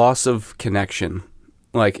loss of connection,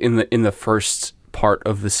 like in the first part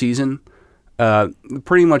of the season.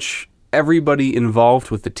 Pretty much everybody involved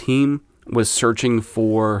with the team was searching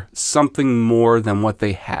for something more than what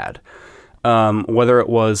they had. Whether it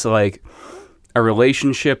was like a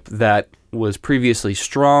relationship that was previously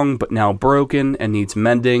strong but now broken and needs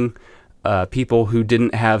mending, people who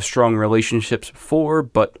didn't have strong relationships before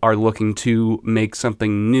but are looking to make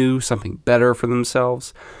something new, something better for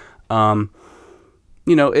themselves.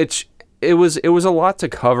 It was a lot to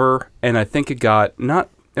cover, and I think it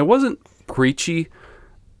wasn't preachy,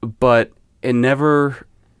 but it never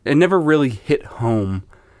really hit home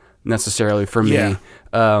necessarily for me.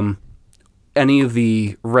 Yeah. Any of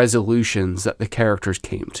the resolutions that the characters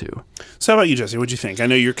came to. So how about you, Jesse? What'd you think? I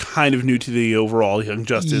know you're kind of new to the overall Young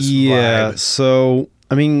Justice Yeah, vibe. so,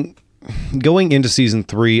 I mean, going into season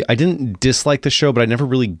 3, I didn't dislike the show, but I never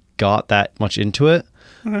really got that much into it.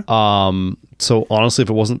 So honestly, if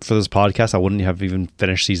it wasn't for this podcast, I wouldn't have even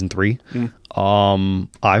finished season 3.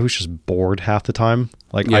 I was just bored half the time.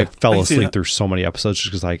 Like, Yeah, I fell I can see asleep that. through so many episodes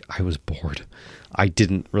just because I was bored. I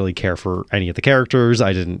didn't really care for any of the characters.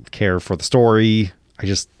 I didn't care for the story. I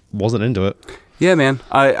just wasn't into it. Yeah, man.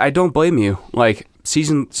 I don't blame you. Like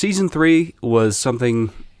season 3 was something,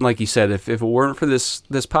 like you said, if it weren't for this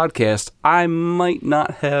podcast, I might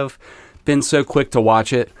not have been so quick to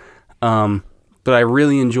watch it. But I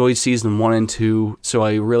really enjoyed season 1 and 2, so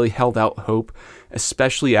I really held out hope,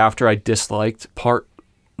 especially after I disliked part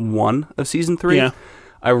 1 of season 3. Yeah.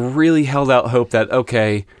 I really held out hope that,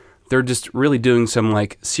 okay, they're just really doing some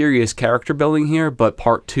like serious character building here, but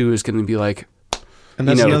part 2 is going to be like, And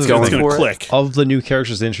that's You know, another it's thing. going It's going for to it. click. Of the new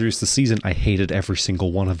characters they introduced this season, I hated every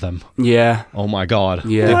single one of them. yeah, Oh my god.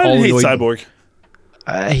 Yeah. They I all didn't hate annoyed- Cyborg.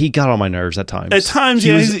 He got on my nerves at times. At times, he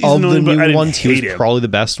yeah, was he's of the annoying, but I new didn't ones. He was hate him. probably the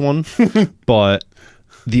best one, but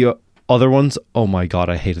the other ones, oh my god,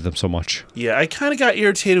 I hated them so much. Yeah, I kind of got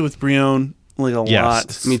irritated with Brion like a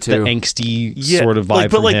Yes, lot. Me too. The angsty Yeah, sort of vibe like,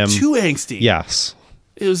 but from like him. too angsty. Yes,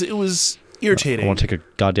 It was I irritating. want to take a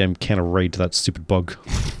goddamn can of Raid to that stupid bug.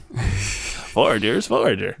 Forager.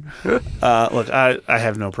 Look, I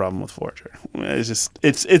have no problem with Forager. It's just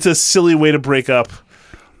it's a silly way to break up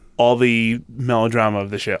all the melodrama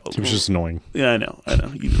of the show. It was just annoying. Yeah, I know.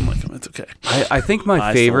 You didn't like him. It's okay. I think my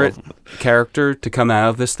I still favorite love him. character to come out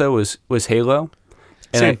of this though was Halo,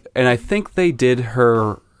 Same. and I think they did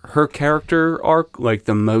her character arc like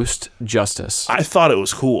the most justice. I thought it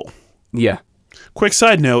was cool. Yeah, Quick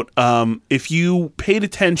side note: if you paid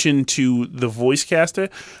attention to the voice caster,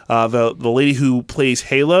 the lady who plays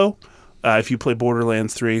Halo, if you play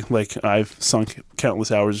Borderlands 3, like I've sunk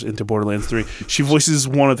countless hours into Borderlands 3, she voices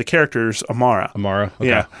one of the characters, Amara. Amara.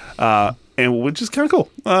 Okay. Yeah, and which is kind of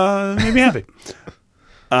cool. Made me happy.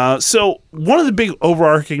 So one of the big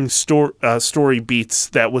overarching story beats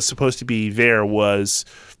that was supposed to be there was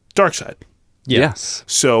Darkseid. Yes.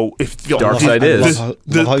 So if Darkseid I is. love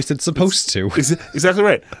how you said supposed to. Exactly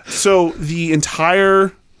right. So the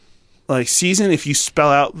entire season, if you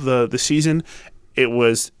spell out the season, it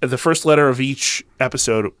was the first letter of each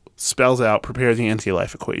episode spells out prepare the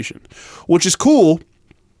anti-life equation, which is cool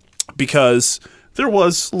because there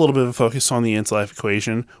was a little bit of a focus on the anti-life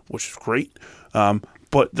equation, which is great.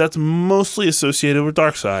 But that's mostly associated with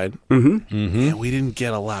Darkseid. And we didn't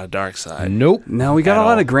get a lot of Darkseid. Nope. now we got At a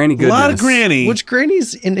lot all. of Granny A goodness. lot of Granny. Which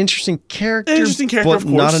Granny's an interesting character, Interesting but of course.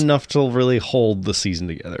 not enough to really hold the season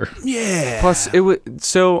together. yeah. Plus, it was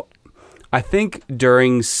so. I think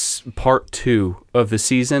during part 2 of the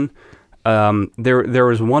season, there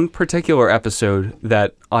was one particular episode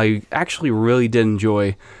that I actually really did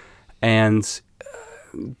enjoy, and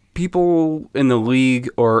people in the league,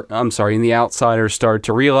 or I'm sorry, in the Outsiders, started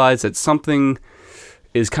to realize that something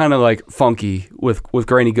is kind of like funky with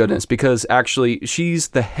Granny Goodness, because actually she's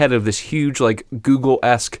the head of this huge like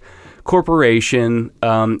Google-esque corporation. Yeah,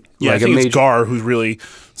 like I think a it's major, Gar who really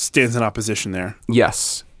stands in opposition there.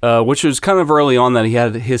 yes. Which was kind of early on that he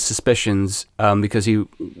had his suspicions because he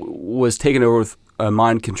was taken over with a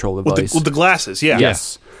mind control device. With the glasses, yeah.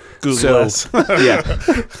 Yes. Google So, S.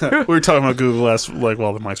 yeah. We were talking about Google S, like,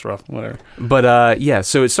 while the mics were off, whatever. But yeah,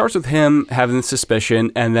 so it starts with him having the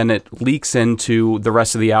suspicion, and then it leaks into the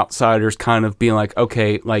rest of the outsiders kind of being like,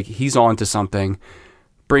 okay, like he's on to something.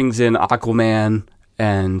 Brings in Aquaman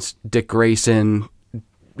and Dick Grayson,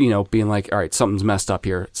 being like, all right, something's messed up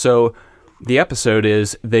here. So the episode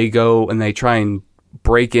is they go and they try and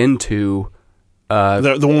break into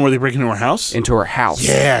The one where they break into her house? her house.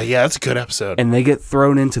 Yeah, that's a good episode. And they get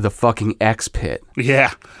thrown into the fucking X pit,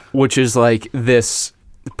 Yeah. which is like this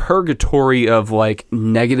purgatory of like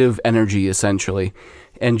negative energy essentially,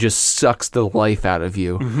 and just sucks the life out of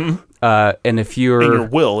you. And if you're And your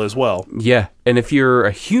will as well. yeah, and if you're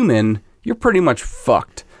a human, you're pretty much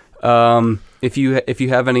fucked. If you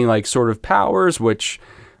have any like sort of powers, which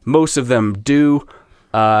most of them do,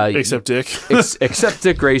 Except Dick. except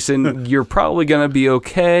Dick Grayson, you're probably gonna be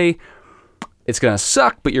okay. It's gonna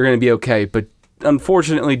suck, but you're gonna be okay. But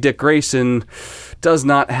unfortunately, Dick Grayson does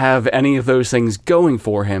not have any of those things going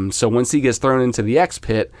for him. So once he gets thrown into the X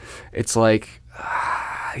pit, it's like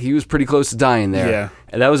he was pretty close to dying there. Yeah.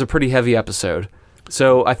 And that was a pretty heavy episode.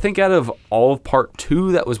 So I think out of all of part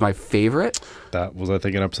 2, that was my favorite. That was, I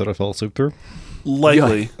think, an episode I fell asleep through.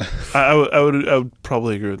 Likely. I would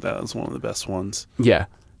probably agree with that. It's one of the best ones. Yeah.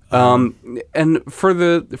 And for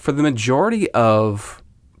the majority of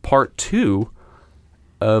part 2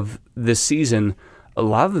 of this season, a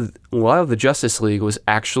lot of the Justice League was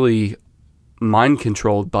actually mind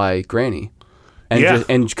controlled by Granny. And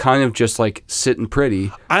and kind of just like sitting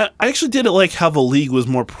pretty. I actually didn't like how the League was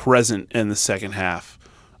more present in the second half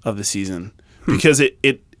of the season because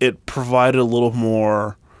it provided a little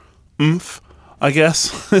more oomph, I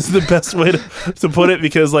guess, is the best way to put it.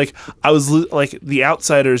 Because like I was like the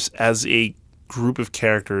Outsiders as a group of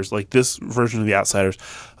characters, like this version of the Outsiders,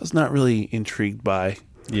 I was not really intrigued by.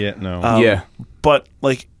 Yeah, no. Yeah. But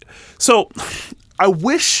like, so I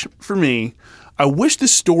wish the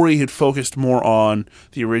story had focused more on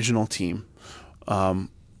the original team.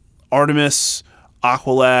 Artemis,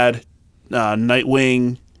 Aqualad,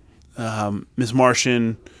 Nightwing, Ms.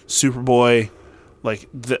 Martian, Superboy. Like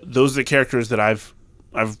those are the characters that I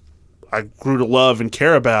grew to love and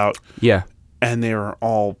care about. Yeah. And they were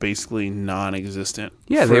all basically non-existent.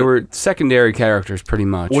 Yeah, they were secondary characters pretty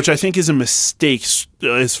much. Which I think is a mistake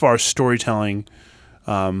as far as storytelling.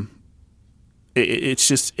 It's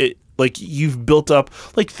just like you've built up.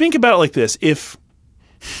 Like think about it like this: if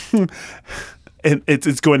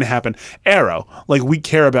it's going to happen, Arrow. Like we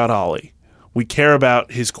care about Ollie, we care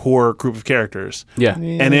about his core group of characters. Yeah.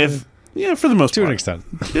 And if for the most To part, an extent.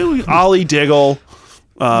 Ollie, Diggle,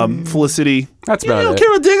 Felicity. That's You about don't it. care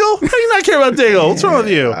about Diggle? How do you not care about Diggle? What's wrong with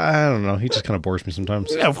you? I don't know. He just kind of bores me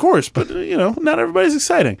sometimes. Yeah, of course, but not everybody's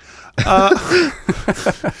exciting.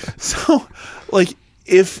 So, like,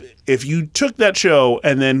 if you took that show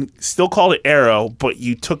and then still called it Arrow, but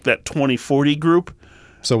you took that 2040 group,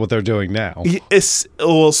 So what they're doing now. it's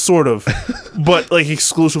well, sort of, but like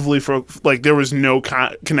exclusively for like there was no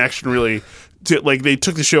connection really. Like they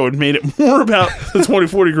took the show and made it more about the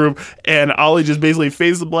 2040 group, and Ollie just basically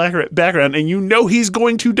fades the background, and he's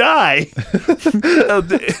going to die,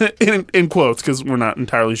 in quotes, because we're not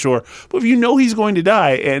entirely sure. But if he's going to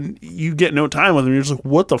die, and you get no time with him, you're just like,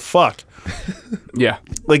 what the fuck? Yeah.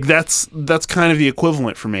 Like that's kind of the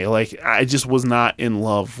equivalent for me. Like I just was not in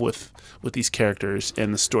love with these characters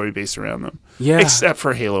and the story based around them. Yeah. Except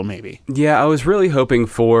for Halo, maybe. Yeah, I was really hoping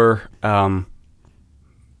for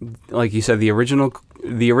like you said, the original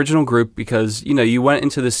group, because you went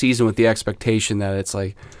into the season with the expectation that it's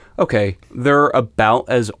like, okay, they're about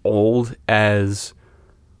as old as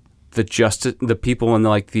the people in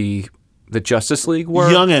like the Justice League were.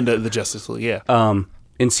 Young end of the Justice League, yeah.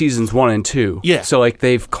 In seasons 1 and 2. Yeah. So like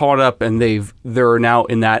they've caught up and they're now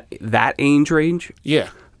in that age range. Yeah.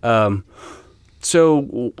 So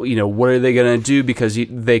what are they gonna do? Because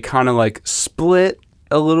they kind of like split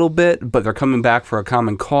a little bit, but they're coming back for a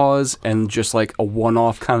common cause and just like a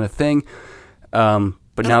one-off kind of thing.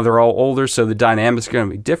 But now they're all older, so the dynamics are going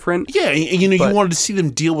to be different. Yeah, you wanted to see them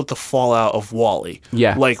deal with the fallout of Wally.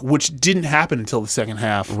 Yeah. Like, which didn't happen until the second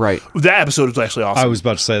half. Right. That episode was actually awesome. I was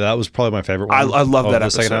about to say that was probably my favorite one. I love of that the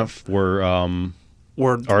second episode. half where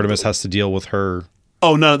Where Artemis has to deal with her.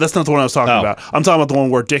 Oh, no, that's not the one I was talking about. I'm talking about the one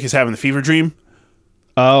where Dick is having the fever dream.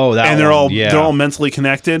 Oh, that And one. they're all mentally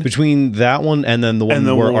connected. Between that one and then the one And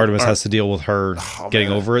the where one- Artemis has to deal with her getting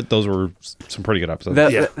man. over it, those were some pretty good episodes.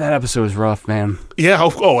 That episode was rough, man. Yeah,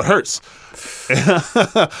 it hurts.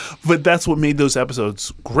 But that's what made those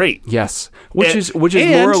episodes great. Yes, which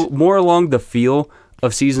And- is more along the feel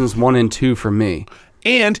of seasons 1 and 2 for me.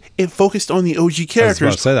 And it focused on the OG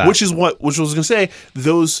characters, say that. which was going to say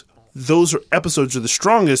those those episodes are the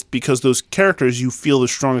strongest because those characters you feel the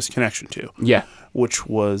strongest connection to. Yeah. Which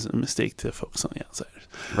was a mistake to focus on the outsiders.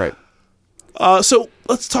 Right. So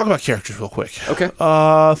let's talk about characters real quick. Okay.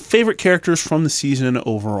 Favorite characters from the season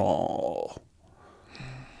overall?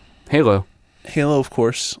 Halo. Halo, of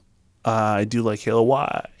course. I do like Halo.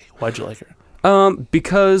 Why? Why'd you like her?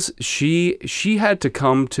 Because she had to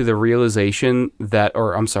come to the realization that,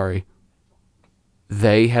 or I'm sorry,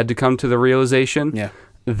 they had to come to the realization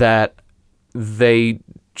that they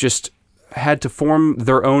just had to form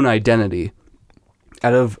their own identity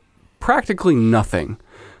out of practically nothing.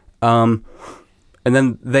 And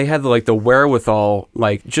then they had like the wherewithal,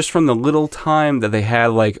 like just from the little time that they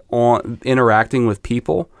had like on interacting with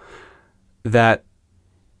people, that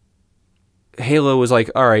Halo was like,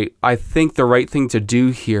 all right, I think the right thing to do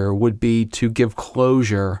here would be to give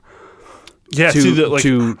closure. Yeah,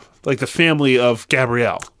 to the family of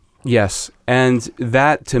Gabrielle. Yes, and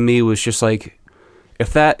that to me was just like,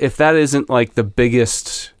 if that isn't like the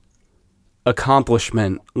biggest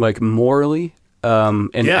accomplishment, like morally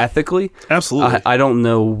and ethically, absolutely, I don't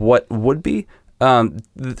know what would be.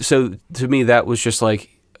 So to me, that was just like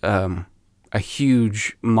a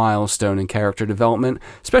huge milestone in character development,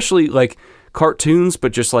 especially like cartoons,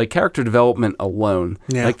 but just like character development alone.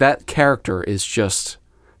 Yeah. Like that character is just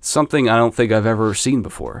something I don't think I've ever seen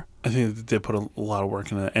before. I think that they put a lot of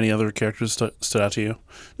work into that. Any other characters stood out to you?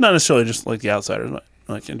 Not necessarily just like the outsiders, but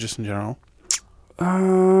like just in general.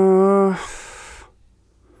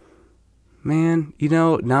 Man,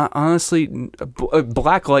 not honestly.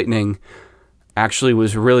 Black Lightning actually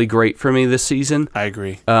was really great for me this season. I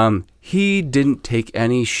agree. He didn't take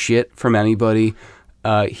any shit from anybody.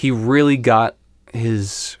 He really got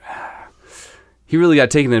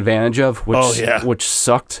taken advantage of, which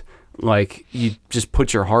sucked. Like, you just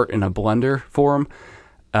put your heart in a blender for him.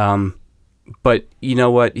 But you know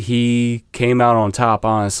what? He came out on top,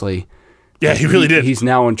 honestly. Yeah, he really did. He's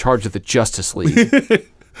now in charge of the Justice League.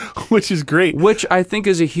 Which is great. Which I think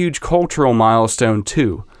is a huge cultural milestone,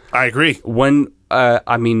 too. I agree. When,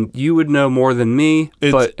 you would know more than me,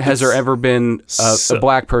 but has there ever been a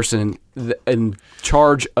black person in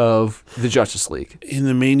charge of the Justice League? In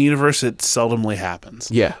the main universe, it seldomly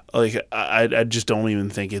happens. Yeah. Like, I just don't even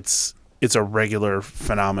think it's a regular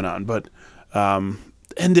phenomenon. But, and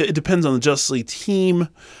it depends on the Justice League team,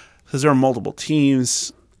 because there are multiple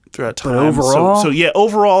teams throughout time. But overall?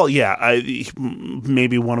 Overall,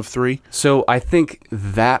 maybe one of three. So I think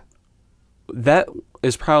that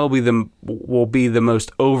is probably will be the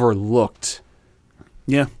most overlooked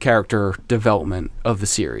character development of the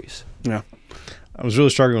series. Yeah. I was really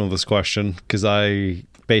struggling with this question because I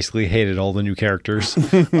basically hated all the new characters.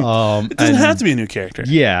 It doesn't have to be a new character.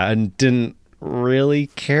 Yeah, and didn't really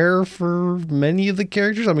care for many of the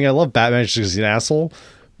characters. I mean, I love Batman just because he's an asshole,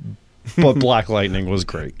 but Black Lightning was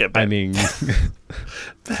great. Yeah, I mean...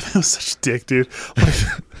 Batman was such a dick, dude.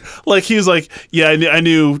 Like he was like, yeah, I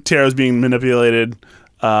knew Tara was being manipulated.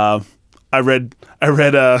 I read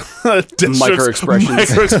micro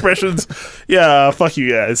expressions. Yeah, fuck you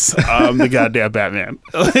guys. I'm the goddamn Batman.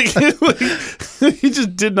 Like, he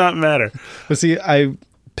just did not matter. But see, I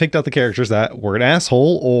picked out the characters that were an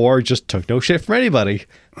asshole or just took no shit from anybody.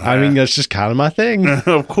 I mean, that's just kind of my thing.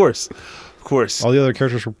 Of course. All the other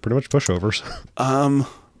characters were pretty much pushovers.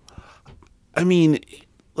 I mean,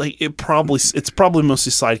 like it's probably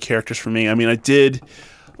mostly side characters for me. I mean, I did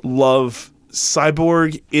love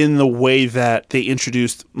Cyborg in the way that they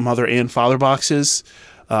introduced mother and father boxes,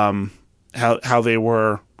 how they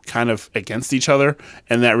were kind of against each other,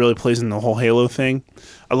 and that really plays in the whole Halo thing.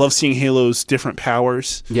 I love seeing Halo's different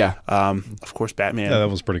powers. Yeah. Of course, Batman. Yeah, that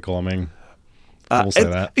was pretty cool. I mean, I will say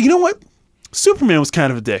that. You know what? Superman was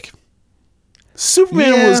kind of a dick.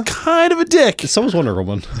 Superman was kind of a dick. So was Wonder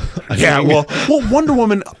Woman. Well, Wonder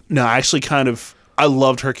Woman. No, actually, I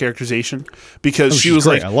loved her characterization because she was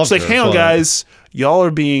great. like, "Hey on, guys, y'all are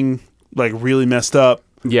being like really messed up."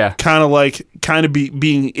 Yeah, kind of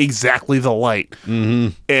being exactly the light,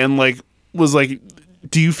 and like was like,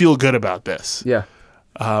 "Do you feel good about this?" Yeah.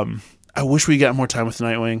 I wish we got more time with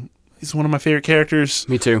Nightwing. He's one of my favorite characters.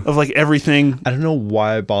 Me too. Of like everything. I don't know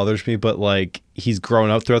why it bothers me, but like he's grown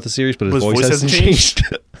up throughout the series, but his voice hasn't changed.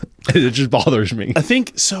 It just bothers me. I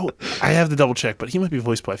think so. I have to double check, but he might be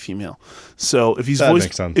voiced by a female. So if he's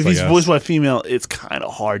voiced by a female, it's kind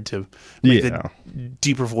of hard to make the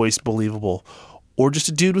deeper voice believable, or just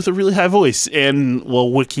a dude with a really high voice. And well,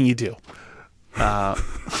 what can you do?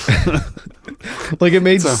 Like it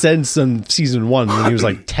made sense in season 1 when he was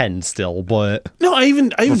like 10 still, but no, I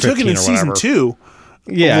even took it in season 2.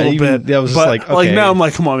 Yeah, a little even- bit. that was just but like, okay. now I'm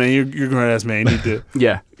like, come on, man, you're a grown ass man. You need to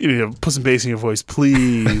Yeah. put some bass in your voice,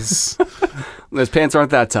 please. Those pants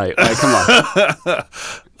aren't that tight. Like, come on.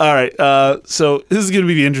 All right, so this is going to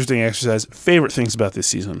be the interesting exercise. Favorite things about this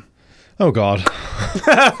season? Oh God.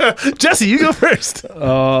 Jesse, you go first.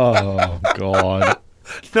 Oh God.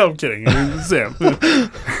 No, I'm kidding. Sam.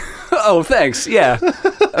 Oh, thanks. Yeah.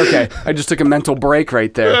 Okay. I just took a mental break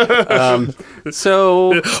right there.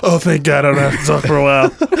 So, Oh, thank God I don't have to talk for a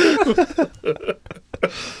while.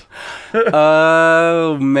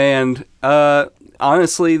 oh man.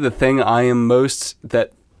 Honestly, the thing I am most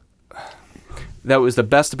that was the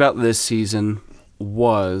best about this season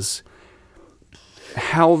was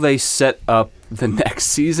how they set up the next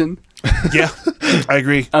season. Yeah, I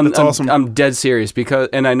agree. I'm That's awesome. I'm dead serious because,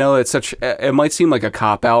 and I know it's such. It might seem like a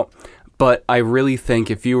cop out, but I really think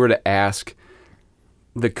if you were to ask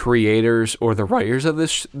the creators or the writers of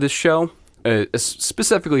this show,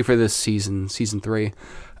 specifically for this season 3,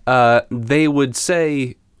 they would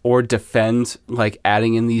say or defend like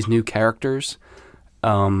adding in these new characters,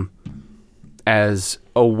 as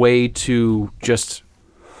a way to just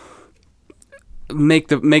make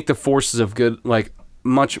the forces of good like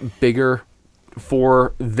much bigger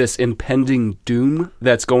for this impending doom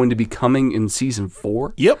that's going to be coming in season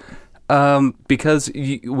 4. Yep. Because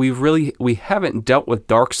we haven't dealt with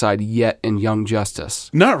Darkseid yet in Young Justice,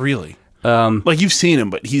 Not really. Like you've seen him,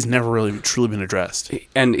 but he's never really truly been addressed.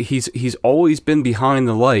 and he's always been behind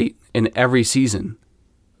the light in every season,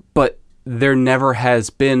 but there never has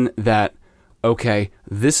been that. Okay,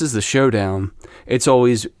 this is the showdown.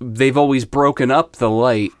 They've always broken up the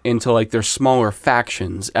light into like their smaller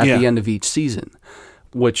factions at the end of each season,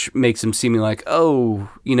 which makes them seem like, oh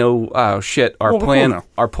shit, our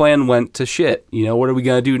plan went to shit. What are we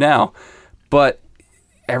gonna do now? But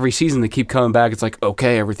every season they keep coming back. It's like,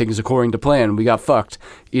 okay, everything is according to plan. We got fucked.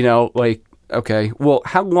 Like, okay, well,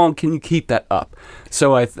 how long can you keep that up?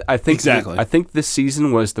 So I think Exactly. I think this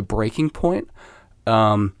season was the breaking point.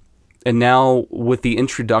 And now with the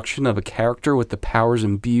introduction of a character with the powers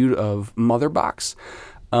imbued of Mother Box,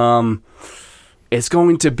 it's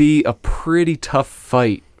going to be a pretty tough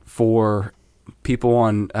fight for people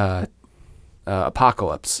on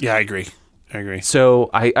Apocalypse. Yeah, I agree. So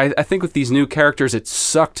I think with these new characters, it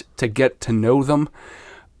sucked to get to know them,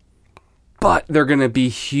 but they're going to be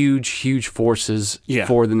huge forces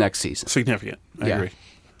for the next season. Significant. I agree.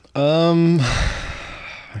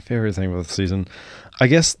 My favorite thing about the season, I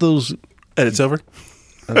guess those And it's over?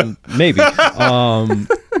 maybe.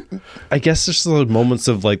 I guess there's those moments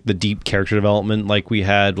of like the deep character development, like we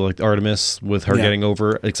had like Artemis with her getting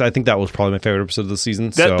over. I think that was probably my favorite episode of the season.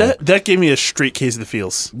 That gave me a straight case of the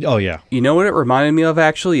feels. Oh yeah. You know what it reminded me of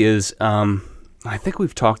actually is, I think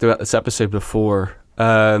we've talked about this episode before.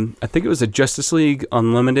 I think it was a Justice League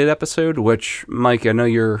Unlimited episode, which Mike, I know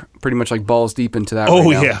you're pretty much like balls deep into that. Oh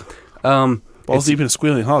right now. yeah. Balls deep in a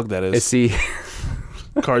squealing hog. That is. It's the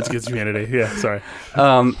Cards Against Humanity. Yeah. Sorry.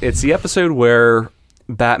 it's the episode where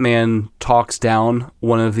Batman talks down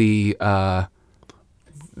one of the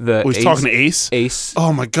He's talking to Ace. Ace.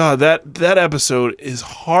 Oh my god, that episode is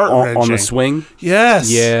heart wrenching. On the swing.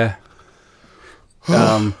 Yes. Yeah.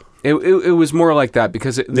 It was more like that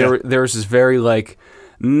because there's this very like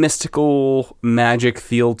mystical magic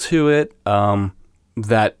feel to it,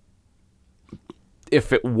 that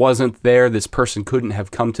if it wasn't there, this person couldn't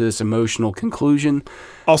have come to this emotional conclusion.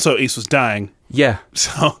 Also, Ace was dying. Yeah.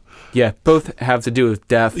 So Yeah, both have to do with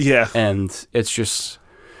death. Yeah. And it's just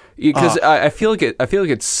because I feel like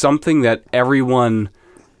it's something that everyone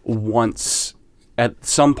wants at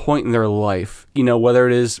some point in their life. Whether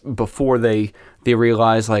it is before they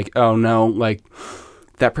realize like, oh no, like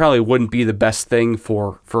that probably wouldn't be the best thing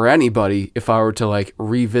for anybody if I were to like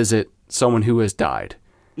revisit someone who has died.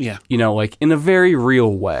 yeah. Like in a very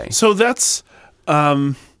real way. So that's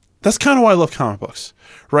kind of why I love comic books,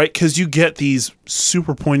 right? Because you get these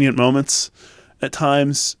super poignant moments at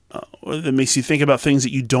times that makes you think about things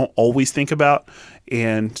that you don't always think about,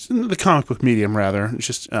 and the comic book medium rather, it's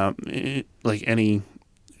just like any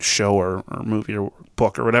show or movie or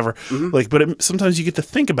book or whatever. Mm-hmm. Like, but sometimes you get to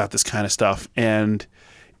think about this kind of stuff, and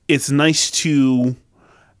it's nice to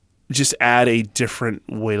just add a different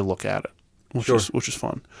way to look at it, which is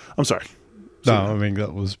fun. I'm sorry. No, I mean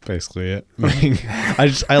that was basically it. I mean,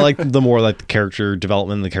 I like the more like the character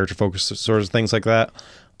development, the character focus sort of things like that.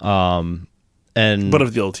 But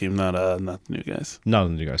of the old team, not the new guys. None of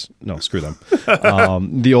the new guys. No, screw them.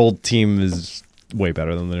 The old team is way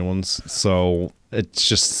better than the new ones. So it's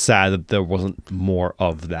just sad that there wasn't more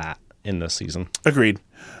of that in this season. Agreed.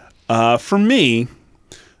 For me,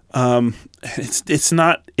 It's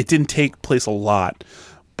not. It didn't take place a lot,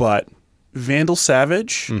 but Vandal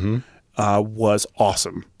Savage was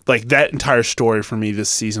awesome. Like that entire story for me this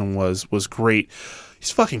season was great. He's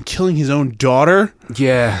fucking killing his own daughter.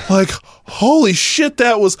 Yeah. Like, holy shit,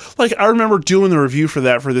 that was like I remember doing the review for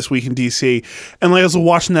that for This Week in DC, and like I was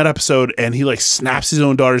watching that episode, and he like snaps his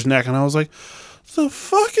own daughter's neck, and I was like, the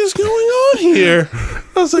fuck is going on here? I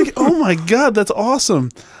was like, oh my god, that's awesome.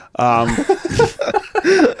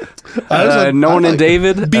 Nolan and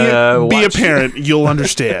David, Be a watch. parent, you'll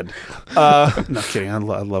understand. No kidding, I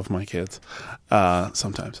love my kids.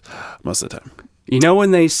 Sometimes, most of the time. You know when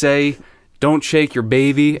they say, don't shake your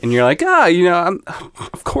baby, and you're like,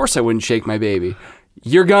 of course I wouldn't shake my baby.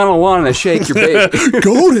 You're gonna want to shake your baby.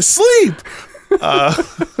 Go to sleep.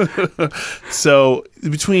 So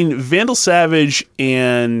between Vandal Savage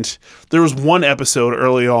and there was one episode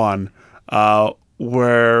early on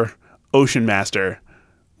where Ocean Master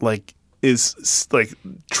is like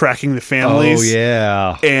tracking the families. Oh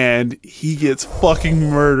yeah. And he gets fucking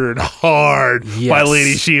murdered hard by Yes.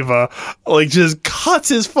 Lady Shiva. Like just cuts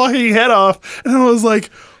his fucking head off. And I was like,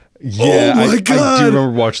 Yeah, oh my I god. do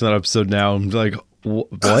remember watching that episode now. I'm like,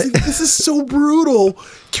 what? This is so brutal.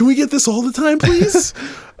 Can we get this all the time, please?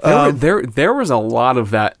 There was a lot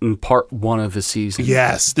of that in part 1 of the season.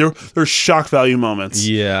 Yes, there's shock value moments.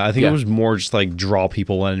 Yeah, I think Yeah. it was more just like draw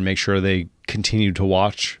people in and make sure they continued to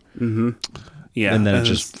watch. Yeah, And then it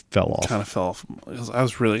just fell off. kind of fell off. I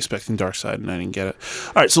was really expecting Dark Side, and I didn't get it.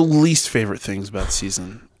 All right, so least favorite things about the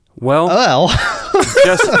season. Well, Well,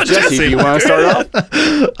 Jesse, do you want to start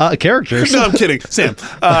off? characters. No, I'm kidding, Sam.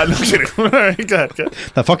 No, I'm kidding. All right, go ahead.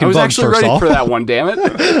 That fucking I was bug actually first ready off. for that one, damn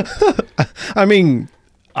it. I mean,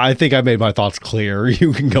 I think I made my thoughts clear.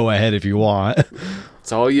 You can go ahead if you want.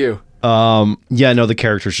 It's all you. Yeah, no, the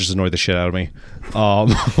characters just annoy the shit out of me.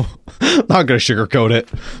 Not gonna sugarcoat it.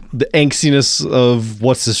 The angstiness of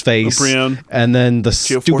what's his face, O'Brien. and then the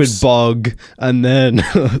Geoforce. stupid bug, and then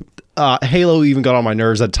Halo even got on my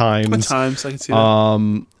nerves at times. At times, I can see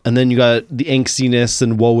that. And then you got the angstiness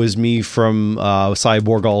and woe is me from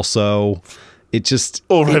Cyborg also. It just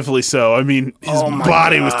Rightfully so. I mean, his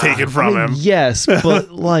body was taken from him. yes, but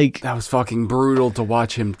like That was fucking brutal to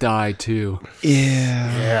watch him die, too.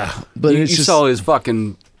 yeah, but You it's just saw his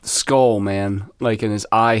fucking skull, man, like in his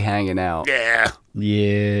eye hanging out. Yeah.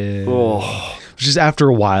 yeah. Oh. Just after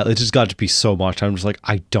a while, it just got to be so much. I'm just like,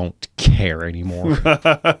 I don't care anymore.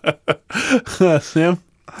 Sam?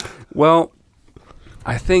 Well,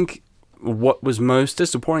 I think what was most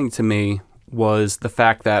disappointing to me was the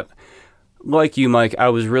fact that, like you, Mike, I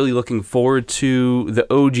was really looking forward to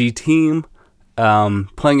the OG team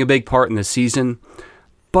playing a big part in the season,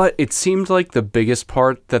 but it seemed like the biggest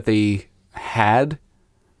part that they had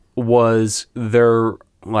was their,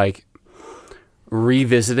 like,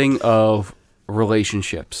 revisiting of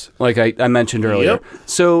relationships, like I mentioned earlier. Yep.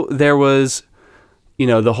 So there was,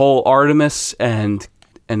 the whole Artemis and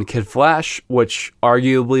Kid Flash, which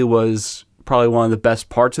arguably was probably one of the best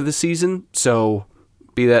parts of the season. So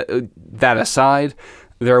be that aside,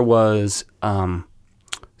 there was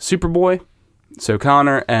Superboy, so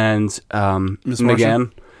Connor and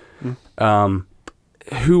Megan,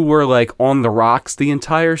 who were like on the rocks the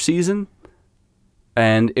entire season,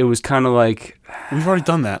 and it was kind of like, We've already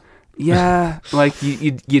done that. yeah, like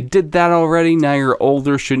you did that already. Now you're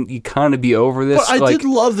older. Shouldn't you kind of be over this? But I like, did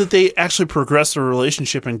love that they actually progressed their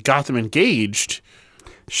relationship and got them engaged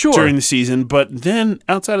sure. during the season. But then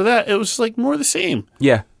outside of that, it was like more of the same.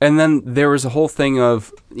 Yeah, and then there was a whole thing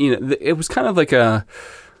of, it was kind of like a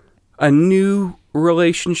new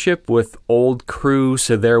relationship with old crew.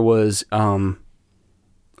 So there was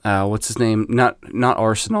what's his name? Not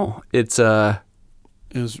Arsenal. It's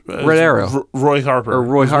It was Red Arrow. Roy Harper. Or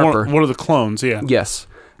Roy It was Harper. One of the clones, yeah. yes,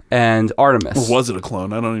 and Artemis. Or was it a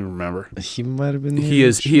clone? I don't even remember. He might have been. He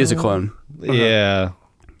is a clone. Yeah.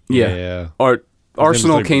 Yeah.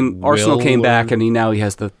 Arsenal like came Will came back, or- and he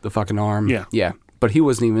has the fucking arm. Yeah. Yeah. But he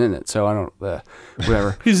wasn't even in it, so I don't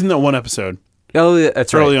whatever. He's in that one episode Oh, yeah,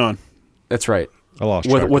 that's right. early on. That's right. I lost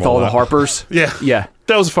With track with of all the that. Harpers. Yeah. Yeah.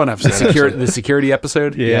 That was a fun episode. The security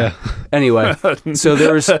episode. Yeah. Anyway, so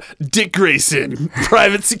there was Dick Grayson,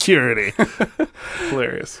 private security.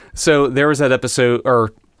 Hilarious. there was that episode,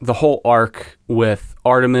 or the whole arc with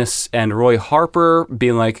Artemis and Roy Harper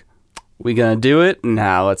being like, "We gonna do it?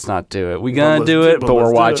 Nah, let's not do it. We gonna let's do do- it, but but let's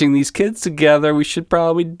we're do watching these kids together. We should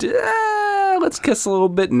probably let's kiss a little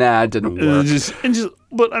bit." Nah, it didn't work.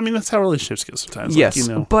 But I mean, that's how relationships go sometimes. Yes,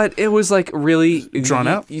 Like, but it was like really Drawn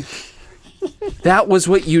out? that was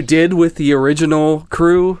what you did with the original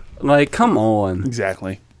crew. Like, come on.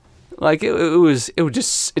 Exactly. Like it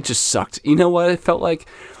just sucked. You know what? It felt like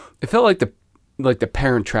It felt like the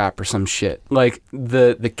Parent Trap or some shit. Like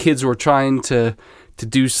the kids were trying to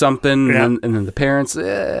do something, Yeah. and then the parents.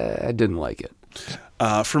 I didn't like it.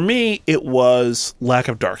 For me, it was lack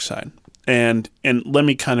of dark side, and let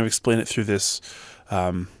me kind of explain it through this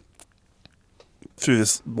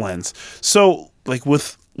lens. So, like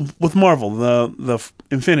with Marvel, the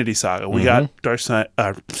Infinity Saga, we got Dark Side.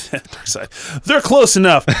 Dark Side. They're close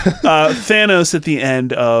enough. Thanos at the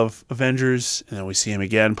end of Avengers, and then we see him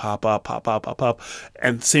again pop up,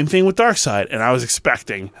 and same thing with Dark Side. And I was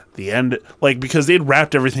expecting the end, like because they'd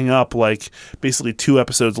wrapped everything up, like basically 2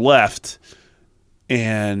 episodes left.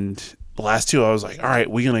 And the last 2, I was like, all right,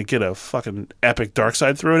 we're going to get a fucking epic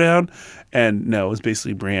Darkseid throwdown. And no, it was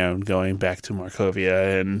basically Brienne going back to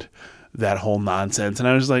Markovia and that whole nonsense. And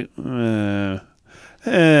I was like,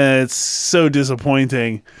 it's so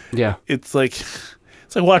disappointing. Yeah. It's like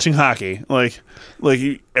watching hockey.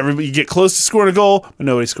 Everybody, you get close to scoring a goal, but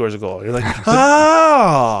nobody scores a goal. You're like,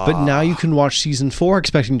 ah. But now you can watch season 4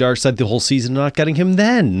 expecting Darkseid the whole season, not getting him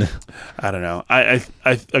then. I don't know. I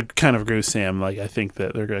kind of agree with Sam. Like, I think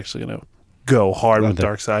that they're actually going to go hard with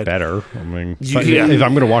Darkseid. Better. I mean, Yeah. if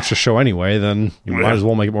I'm going to watch the show anyway, then you might as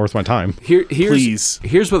well make it worth my time.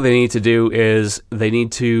 Here's what they need to do is they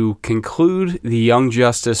need to conclude the Young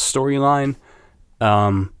Justice storyline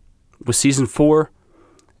with season 4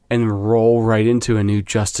 and roll right into a new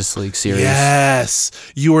Justice League series. Yes,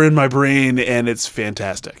 you were in my brain, and it's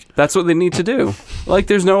fantastic. That's what they need to do. Like,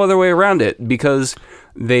 there's no other way around it because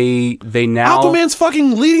they now Aquaman's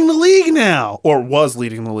fucking leading the league now, or was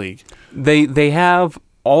leading the league. they have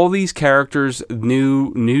all these characters,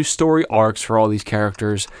 new story arcs for all these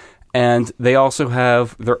characters, and they also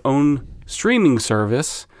have their own streaming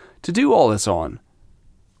service to do all this on.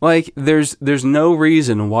 Like, there's no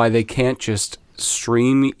reason why they can't just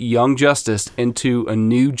stream Young Justice into a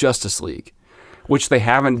new Justice League, which they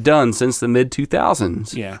haven't done since the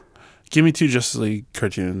mid-2000s. Yeah. Give me 2 Justice League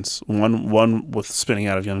cartoons. One with spinning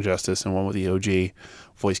out of Young Justice and one with the OG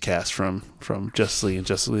voice cast from Justice League and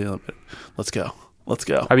Justice League Unlimited. Let's go.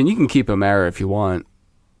 I mean, you can keep Amara if you want.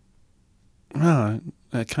 No,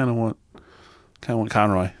 I kind of want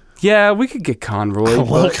Conroy. Yeah, we could get Conroy. I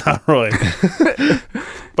love Conroy.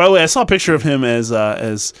 By the way, I saw a picture of him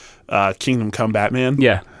as Kingdom Come Batman.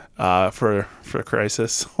 Yeah. For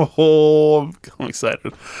Crisis. Oh, I'm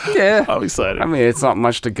excited. Yeah. I'm excited. I mean, it's not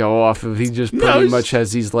much to go off of. He just pretty much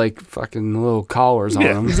has these, like, fucking little collars on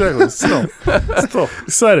him. Exactly. Still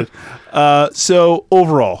excited. So,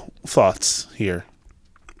 overall, thoughts here?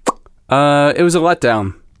 It was a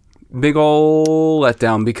letdown. Big ol'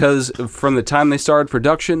 letdown, because from the time they started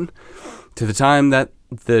production to the time that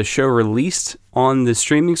the show released on the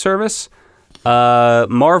streaming service,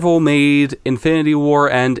 Marvel made Infinity War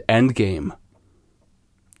and Endgame.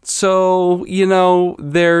 So,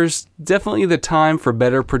 there's definitely the time for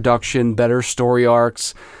better production, better story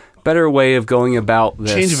arcs, better way of going about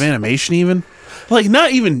this. Change of animation even? Like,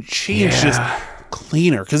 not even change, just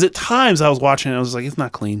cleaner. Because at times I was watching it, I was like, it's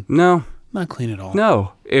not clean. No. Not clean at all.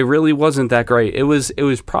 No, it really wasn't that great. It was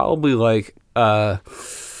probably like I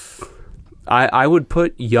would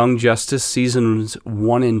put Young Justice seasons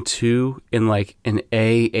 1 and 2 in like an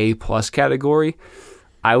A+ category.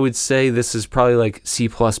 I would say this is probably like C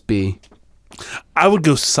plus B. I would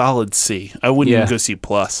go solid C. I wouldn't even go C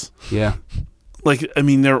plus. Yeah. Like, I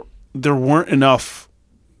mean, there weren't enough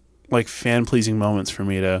like fan pleasing moments for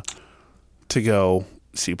me to go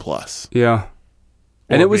C plus. Yeah.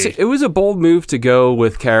 And it was a bold move to go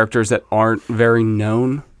with characters that aren't very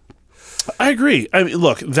known. I agree. I mean,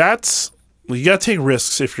 look, you got to take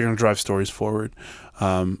risks if you're going to drive stories forward.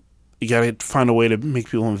 You got to find a way to make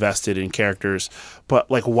people invested in characters.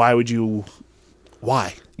 But like, why?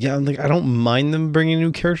 Yeah, I'm like, I don't mind them bringing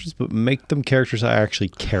new characters, but make them characters I actually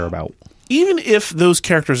care about. Even if those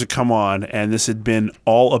characters had come on and this had been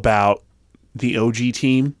all about the OG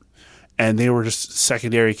team, and they were just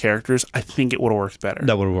secondary characters, I think it would have worked better.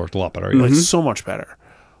 That would have worked a lot better. Like, so much better.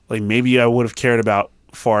 Like, maybe I would have cared about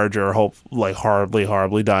Forager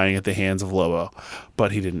horribly dying at the hands of Lobo,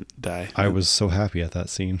 but he didn't die. I was so happy at that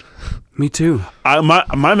scene. Me too. My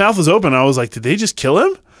mouth was open. I was like, did they just kill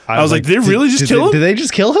him? I was like, did they really just kill him? Did they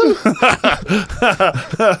just kill him?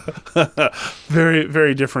 Very,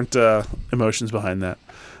 very different emotions behind that.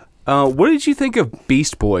 What did you think of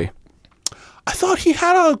Beast Boy? I thought he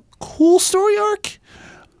had a cool story arc.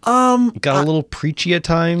 Got a little preachy at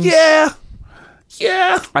times. Yeah.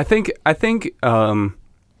 I think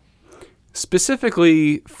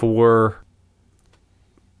specifically for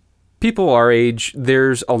people our age,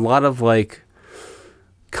 there's a lot of like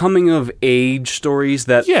coming of age stories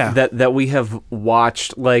that we have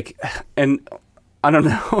watched, like, and I don't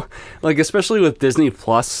know, like especially with Disney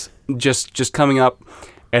Plus just coming up,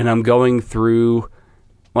 and I'm going through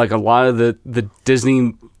like a lot of the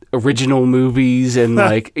Disney original movies and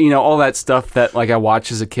like all that stuff that like I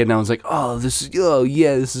watched as a kid, and I was like, this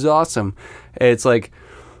is awesome. And it's like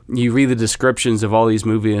you read the descriptions of all these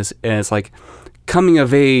movies, and it's like coming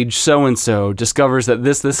of age so and so discovers that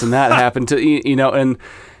this and that happened to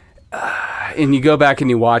and you go back and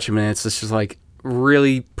you watch them, and it's just like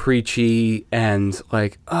really preachy and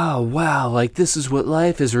like, oh wow, like this is what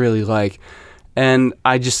life is really like. And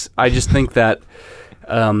I just think that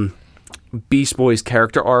Beast Boy's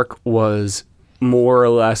character arc was more or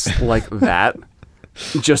less like that,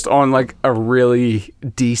 just on like a really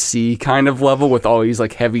DC kind of level with all these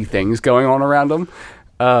like heavy things going on around him.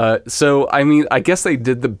 So I mean, I guess they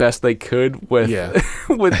did the best they could with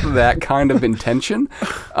with that kind of intention.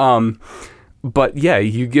 But yeah,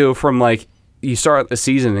 you go from like you start the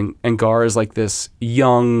season and Gar is like this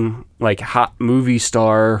young, like hot movie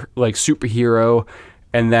star, like superhero,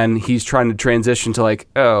 and then he's trying to transition to like,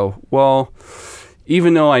 oh well,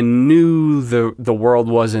 even though I knew the world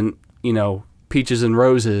wasn't peaches and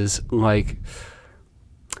roses, like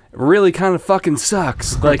really kind of fucking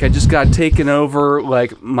sucks. Like I just got taken over,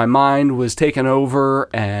 like my mind was taken over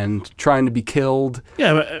and trying to be killed.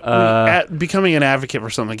 Yeah, becoming an advocate for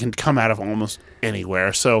something can come out of almost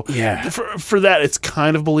anywhere. So yeah, for that it's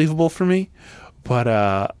kind of believable for me. But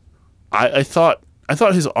I thought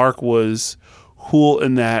his arc was cool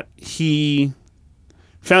in that he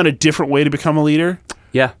found a different way to become a leader.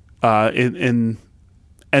 Yeah. And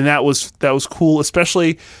that was cool,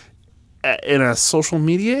 especially in a social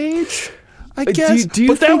media age, I guess. Do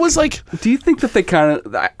you think that they kind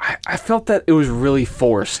of? I felt that it was really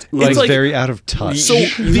forced. Like, it's like very out of touch. So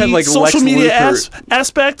the like social media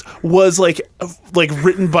aspect was like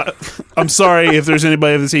written by. I'm sorry if there's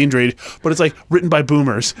anybody of this age range, but it's like written by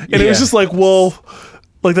boomers, and it was just like, well,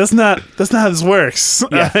 like that's not how this works.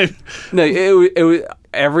 Yeah. No, it was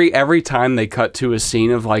every time they cut to a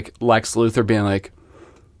scene of like Lex Luthor being like,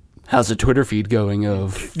 how's the Twitter feed going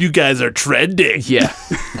of... You guys are trending. Yeah.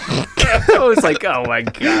 I was like, oh my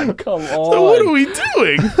God, come on. So what are we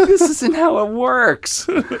doing? This isn't how it works.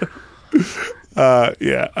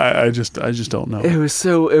 Yeah, I just don't know.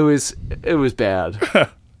 It was bad.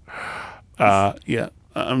 Yeah,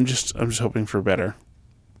 I'm just hoping for better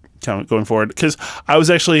going forward, because I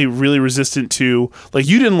was actually really resistant to, like,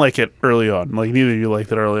 you didn't like it early on, like neither of you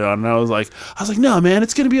liked it early on, and I was like no man,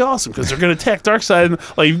 it's gonna be awesome because they're gonna attack Darkseid, and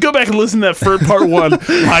like you go back and listen to that first part 1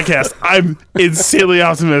 podcast, I'm insanely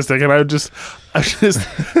optimistic, and I just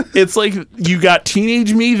it's like you got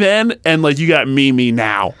teenage me then and like you got me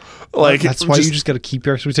now. Like that's why you just got to keep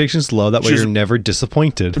your expectations low. That way you're never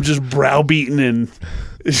disappointed. I'm just browbeaten and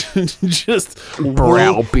just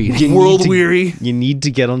browbeaten, world weary. You need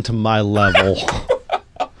to get onto my level.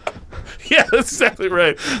 Yeah, that's exactly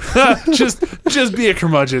right. just be a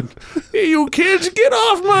curmudgeon. You kids, get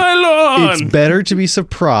off my lawn. It's better to be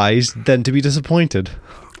surprised than to be disappointed.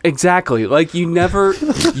 Exactly. Like you never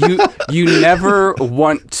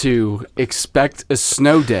want to expect a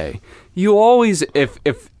snow day. You always, if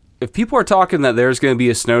people are talking that there's going to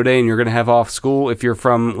be a snow day and you're going to have off school, if you're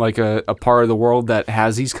from like a part of the world that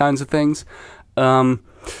has these kinds of things,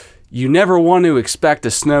 you never want to expect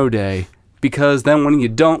a snow day, because then when you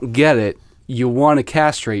don't get it, you want to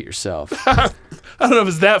castrate yourself. I don't know if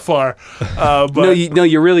it's that far, but no,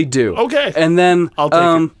 you really do. Okay, and then I'll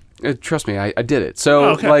take it. Trust me, I did it.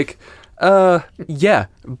 So yeah,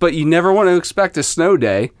 but you never want to expect a snow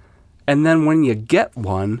day, and then when you get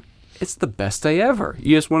one, it's the best day ever.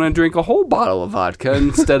 You just want to drink a whole bottle of vodka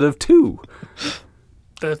instead of 2.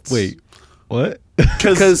 Wait, what?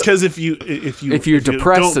 Because if you're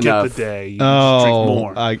depressed don't enough, get the day, you just drink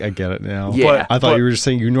more. I get it now. Yeah, I thought you were just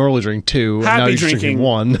saying you normally drink 2, and now you're just drinking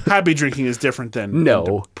 1. Happy drinking is different than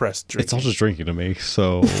depressed drinking. It's all just drinking to me.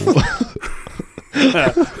 So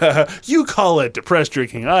you call it depressed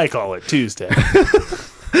drinking. I call it Tuesday.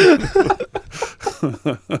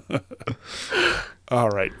 All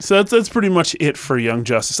right, so that's pretty much it for Young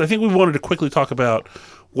Justice. I think we wanted to quickly talk about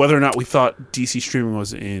whether or not we thought DC streaming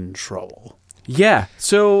was in trouble. Yeah,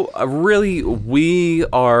 so really we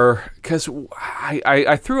are, because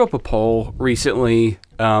I threw up a poll recently,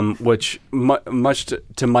 which much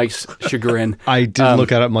to Mike's chagrin. I did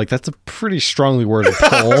look at it, I'm like, that's a pretty strongly worded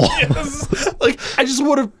poll. Yes. Like, I just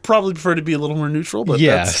would have probably preferred to be a little more neutral, but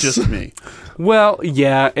that's just me. Well,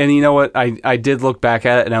 yeah, and you know what? I did look back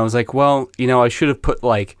at it, and I was like, well, I should have put,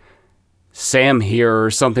 like, Sam here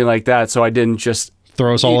or something like that, so I didn't just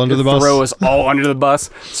Throw us all under the bus? Throw us all under the bus.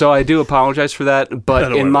 So I do apologize for that. But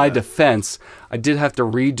Don't in worry my about that. defense, I did have to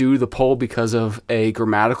redo the poll because of a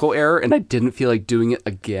grammatical error, and I didn't feel like doing it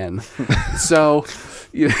again. So,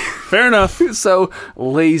 Fair enough. so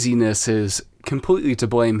laziness is completely to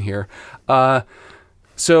blame here.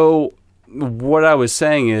 So what I was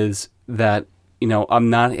saying is that, I'm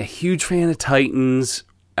not a huge fan of Titans.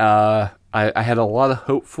 I had a lot of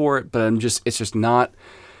hope for it, but it's just not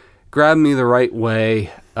grabbing me the right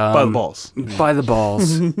way. By the balls. By the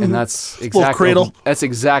balls. And that's exactly cradle. That's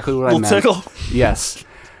exactly what I Little meant. tickle. Yes.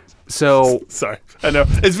 So Sorry. I know.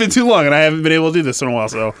 It's been too long and I haven't been able to do this in a while,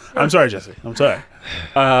 so I'm sorry, Jesse. I'm sorry.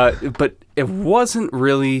 but it wasn't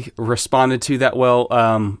really responded to that well.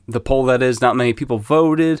 The poll, that is, not many people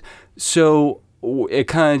voted. So it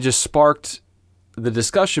kind of just sparked the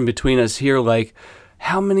discussion between us here, like,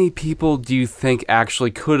 how many people do you think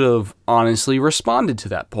actually could have honestly responded to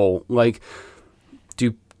that poll? Like,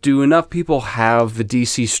 do enough people have the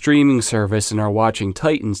DC streaming service and are watching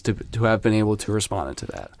Titans to have been able to respond to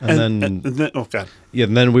that? And then oh, God. Yeah,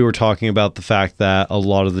 and then we were talking about the fact that a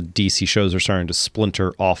lot of the DC shows are starting to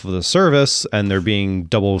splinter off of the service, and they're being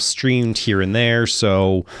double streamed here and there.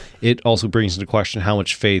 So it also brings into question how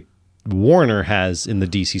much faith Warner has in the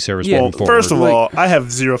DC service Yeah, moving forward. First of all, I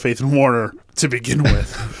have zero faith in Warner to begin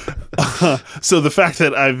with. So the fact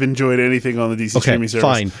that I've enjoyed anything on the DC okay, streaming service.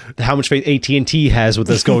 fine. How much faith AT&T has with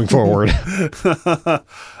this going forward?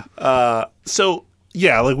 So,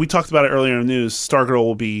 yeah, like we talked about it earlier in the news, Stargirl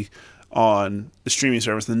will be on the streaming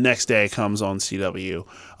service. The next day it comes on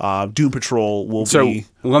CW. Doom Patrol will So be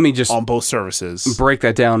let me just on both services. break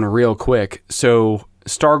that down real quick. So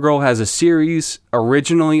Stargirl has a series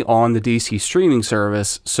originally on the DC streaming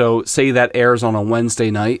service. So say that airs on a Wednesday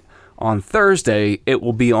night. On Thursday, it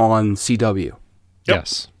will be on CW. Yep.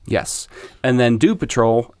 Yes. Yes. And then Doom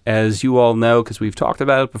Patrol, as you all know, because we've talked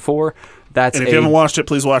about it before, that's And if you haven't watched it,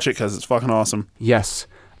 please watch it because it's fucking awesome. Yes.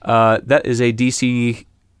 That is a DC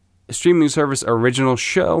streaming service original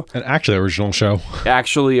show. An actually original show.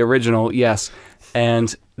 Actually original, yes.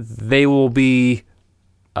 And they will be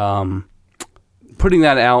putting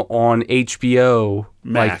that out on HBO,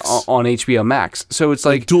 Max. like on HBO Max. So it's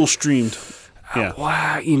like, Dual streamed. Yeah.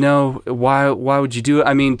 why would you do it?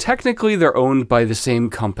 I mean, technically they're owned by the same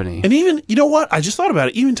company. And even, you know what? I just thought about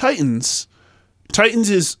it. Even Titans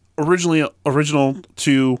is original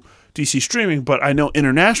to DC streaming, but I know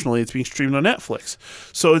internationally it's being streamed on Netflix.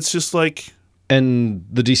 So it's just like And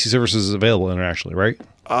the DC service is available internationally, right?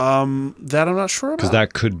 that I'm not sure about. Because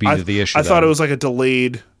that could be the issue. I thought then. it was like a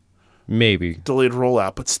delayed Maybe.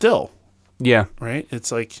 rollout, but still, Yeah. right? It's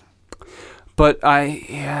like But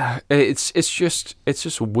it's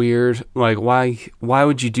just weird. Like, why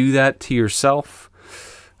would you do that to yourself?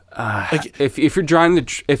 If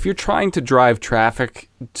you're trying to drive traffic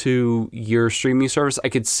to your streaming service, I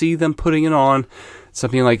could see them putting it on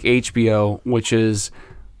something like HBO, which is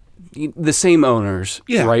the same owners,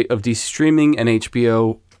 Yeah. right, of DC streaming and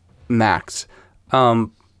HBO Max.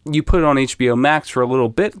 You put it on HBO Max for a little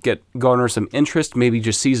bit, garner some interest, maybe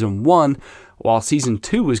just season 1. While season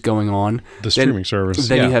 2 is going on, The streaming service,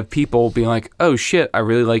 then yeah. you have people being like, "Oh shit, I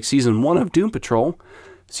really like season 1 of Doom Patrol.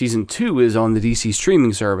 Season 2 is on the DC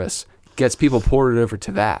streaming service." Gets people ported over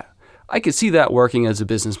to that. I could see that working as a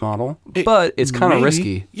business model, but it's kind of maybe.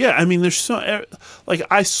 risky. Yeah, I mean, there's so like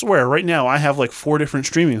I swear right now I have like 4 different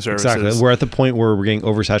streaming services. Exactly. We're at the point where we're getting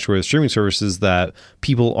oversaturated with streaming services that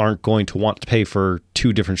people aren't going to want to pay for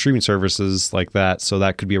 2 different streaming services like that. So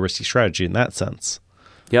that could be a risky strategy in that sense.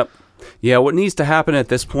 Yep. Yeah, what needs to happen at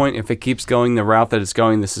this point, if it keeps going the route that it's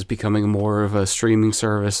going, this is becoming more of a streaming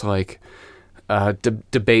service, like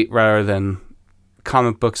debate rather than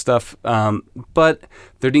comic book stuff. But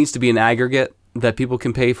there needs to be an aggregate that people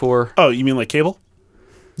can pay for. Oh, you mean like cable?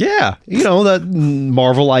 Yeah. You know, that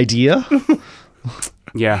Marvel idea.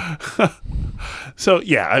 Yeah. So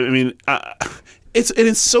yeah, I mean,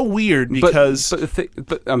 it's so weird because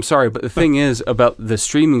but I'm sorry, but the thing is about the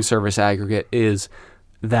streaming service aggregate is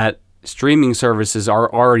that streaming services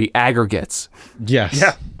are already aggregates. Yes.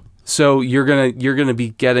 yeah, So you're gonna be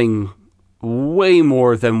getting way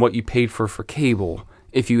more than what you paid for cable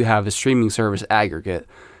if you have a streaming service aggregate.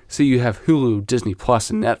 So you have Hulu, Disney Plus,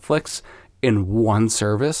 and Netflix in one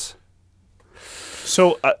service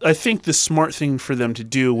so I think the smart thing for them to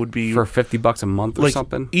do would be for $50 a month or like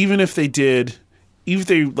something. even if they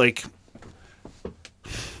like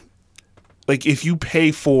if you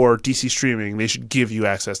pay for DC streaming, they should give you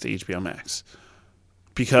access to HBO Max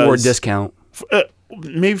because Or a discount.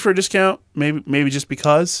 maybe for a discount, maybe just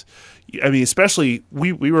because. I mean, especially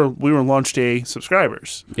we were launch day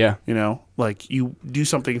subscribers. Yeah. You know, like you do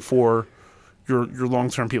something for your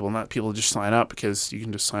long-term people, not people who just sign up because you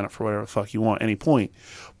can just sign up for whatever the fuck you want at any point.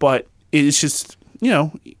 But it's just,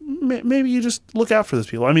 maybe you just look out for those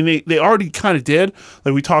people. I mean, they already kind of did.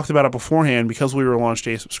 Like we talked about it beforehand, because we were launch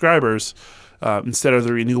day subscribers. Instead of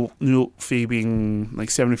the renewal fee being like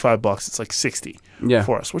 $75, it's like $60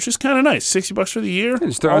 for us, which is kind of nice. $60 for the year. Yeah,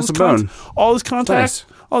 just throw us a bone. All this content,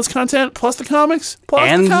 plus the comics,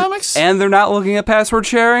 and they're not looking at password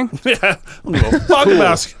sharing. Yeah, I don't give a fuck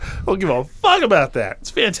about. I don't give a fuck about that.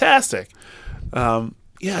 It's fantastic. I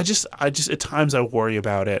just at times I worry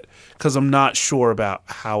about it because I'm not sure about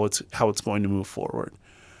how it's going to move forward.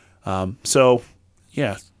 So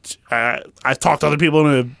yeah, I've talked to other people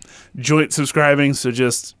into joint subscribing, so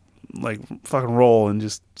just like fucking roll and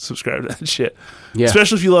just subscribe to that shit. Yeah.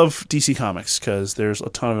 Especially if you love DC Comics, because there's a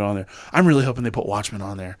ton of it on there. I'm really hoping they put Watchmen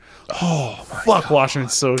on there. Oh, fuck,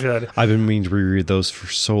 Watchmen's so good. I've been meaning to reread those for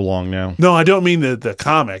so long now. No, I don't mean the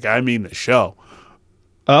comic. I mean the show.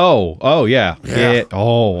 Oh, yeah.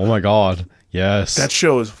 Oh my God. Yes. That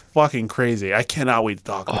show is fucking crazy. I cannot wait to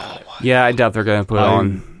talk about it. Yeah, I doubt they're going to put it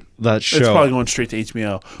on. That show. It's probably going straight to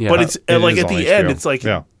HBO. Yeah. But it's It like is at on the HBO. end, it's like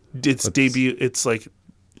Yeah. debut. It's like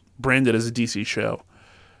branded as a DC show.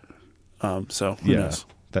 So who knows?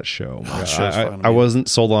 That show. that show's fucking I amazing. wasn't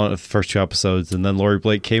sold on it the first 2 episodes, and then Laurie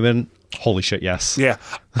Blake came in. Holy shit, yes. Yeah,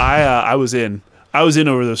 I was in. I was in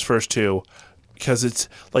over those first 2 because it's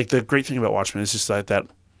like the great thing about Watchmen is just like that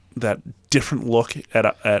different look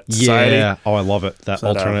at society. Yeah. Oh, I love it. That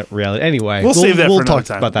alternate reality. Anyway, We'll save that for another talk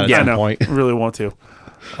time. about that Yeah, at some no, point. really want to.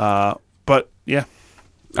 But yeah.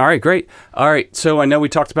 All right, great. All right, so I know we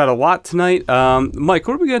talked about a lot tonight. Mike,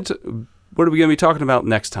 what are we going to be talking about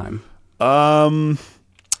next time?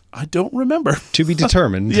 I don't remember. To be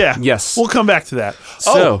determined. Yeah. Yes. We'll come back to that.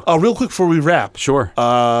 So- real quick before we wrap. Sure.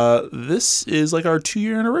 This is like our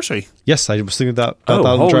 2-year anniversary. Yes, I was thinking about that on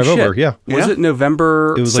the holy drive shit. over. Yeah. Was Yeah. it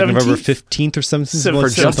November? It was like 17th? November 15th or 17th. For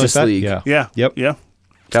something Justice like that. League. Yeah. Yeah. Yep. Yeah.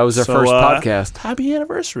 That was our So, first podcast. Happy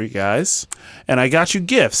anniversary, guys. And I got you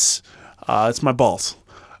gifts. It's my balls.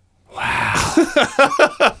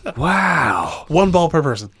 Wow. 1 ball per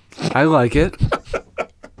person. I like it.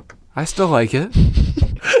 I still like it.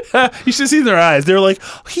 You should see their eyes. They're like,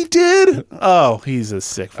 he did? Oh, he's a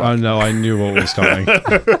sick fuck. Oh, no, I knew what was coming.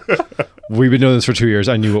 We've been doing this for 2 years.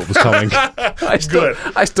 I knew what was coming. I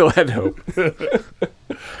still had hope.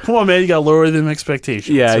 Come on, man. You got to lower them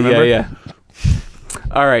expectations. Yeah, remember? yeah.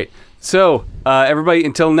 All right. So, everybody,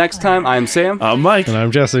 until next time, I'm Sam. Mike. And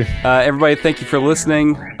I'm Jesse. Everybody, thank you for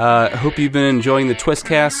listening. Hope you've been enjoying the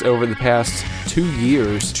Twistcast over the past 2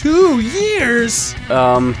 years. 2 years?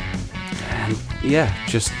 And yeah,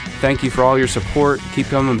 just thank you for all your support. Keep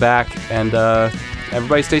coming back, and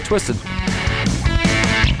everybody stay twisted.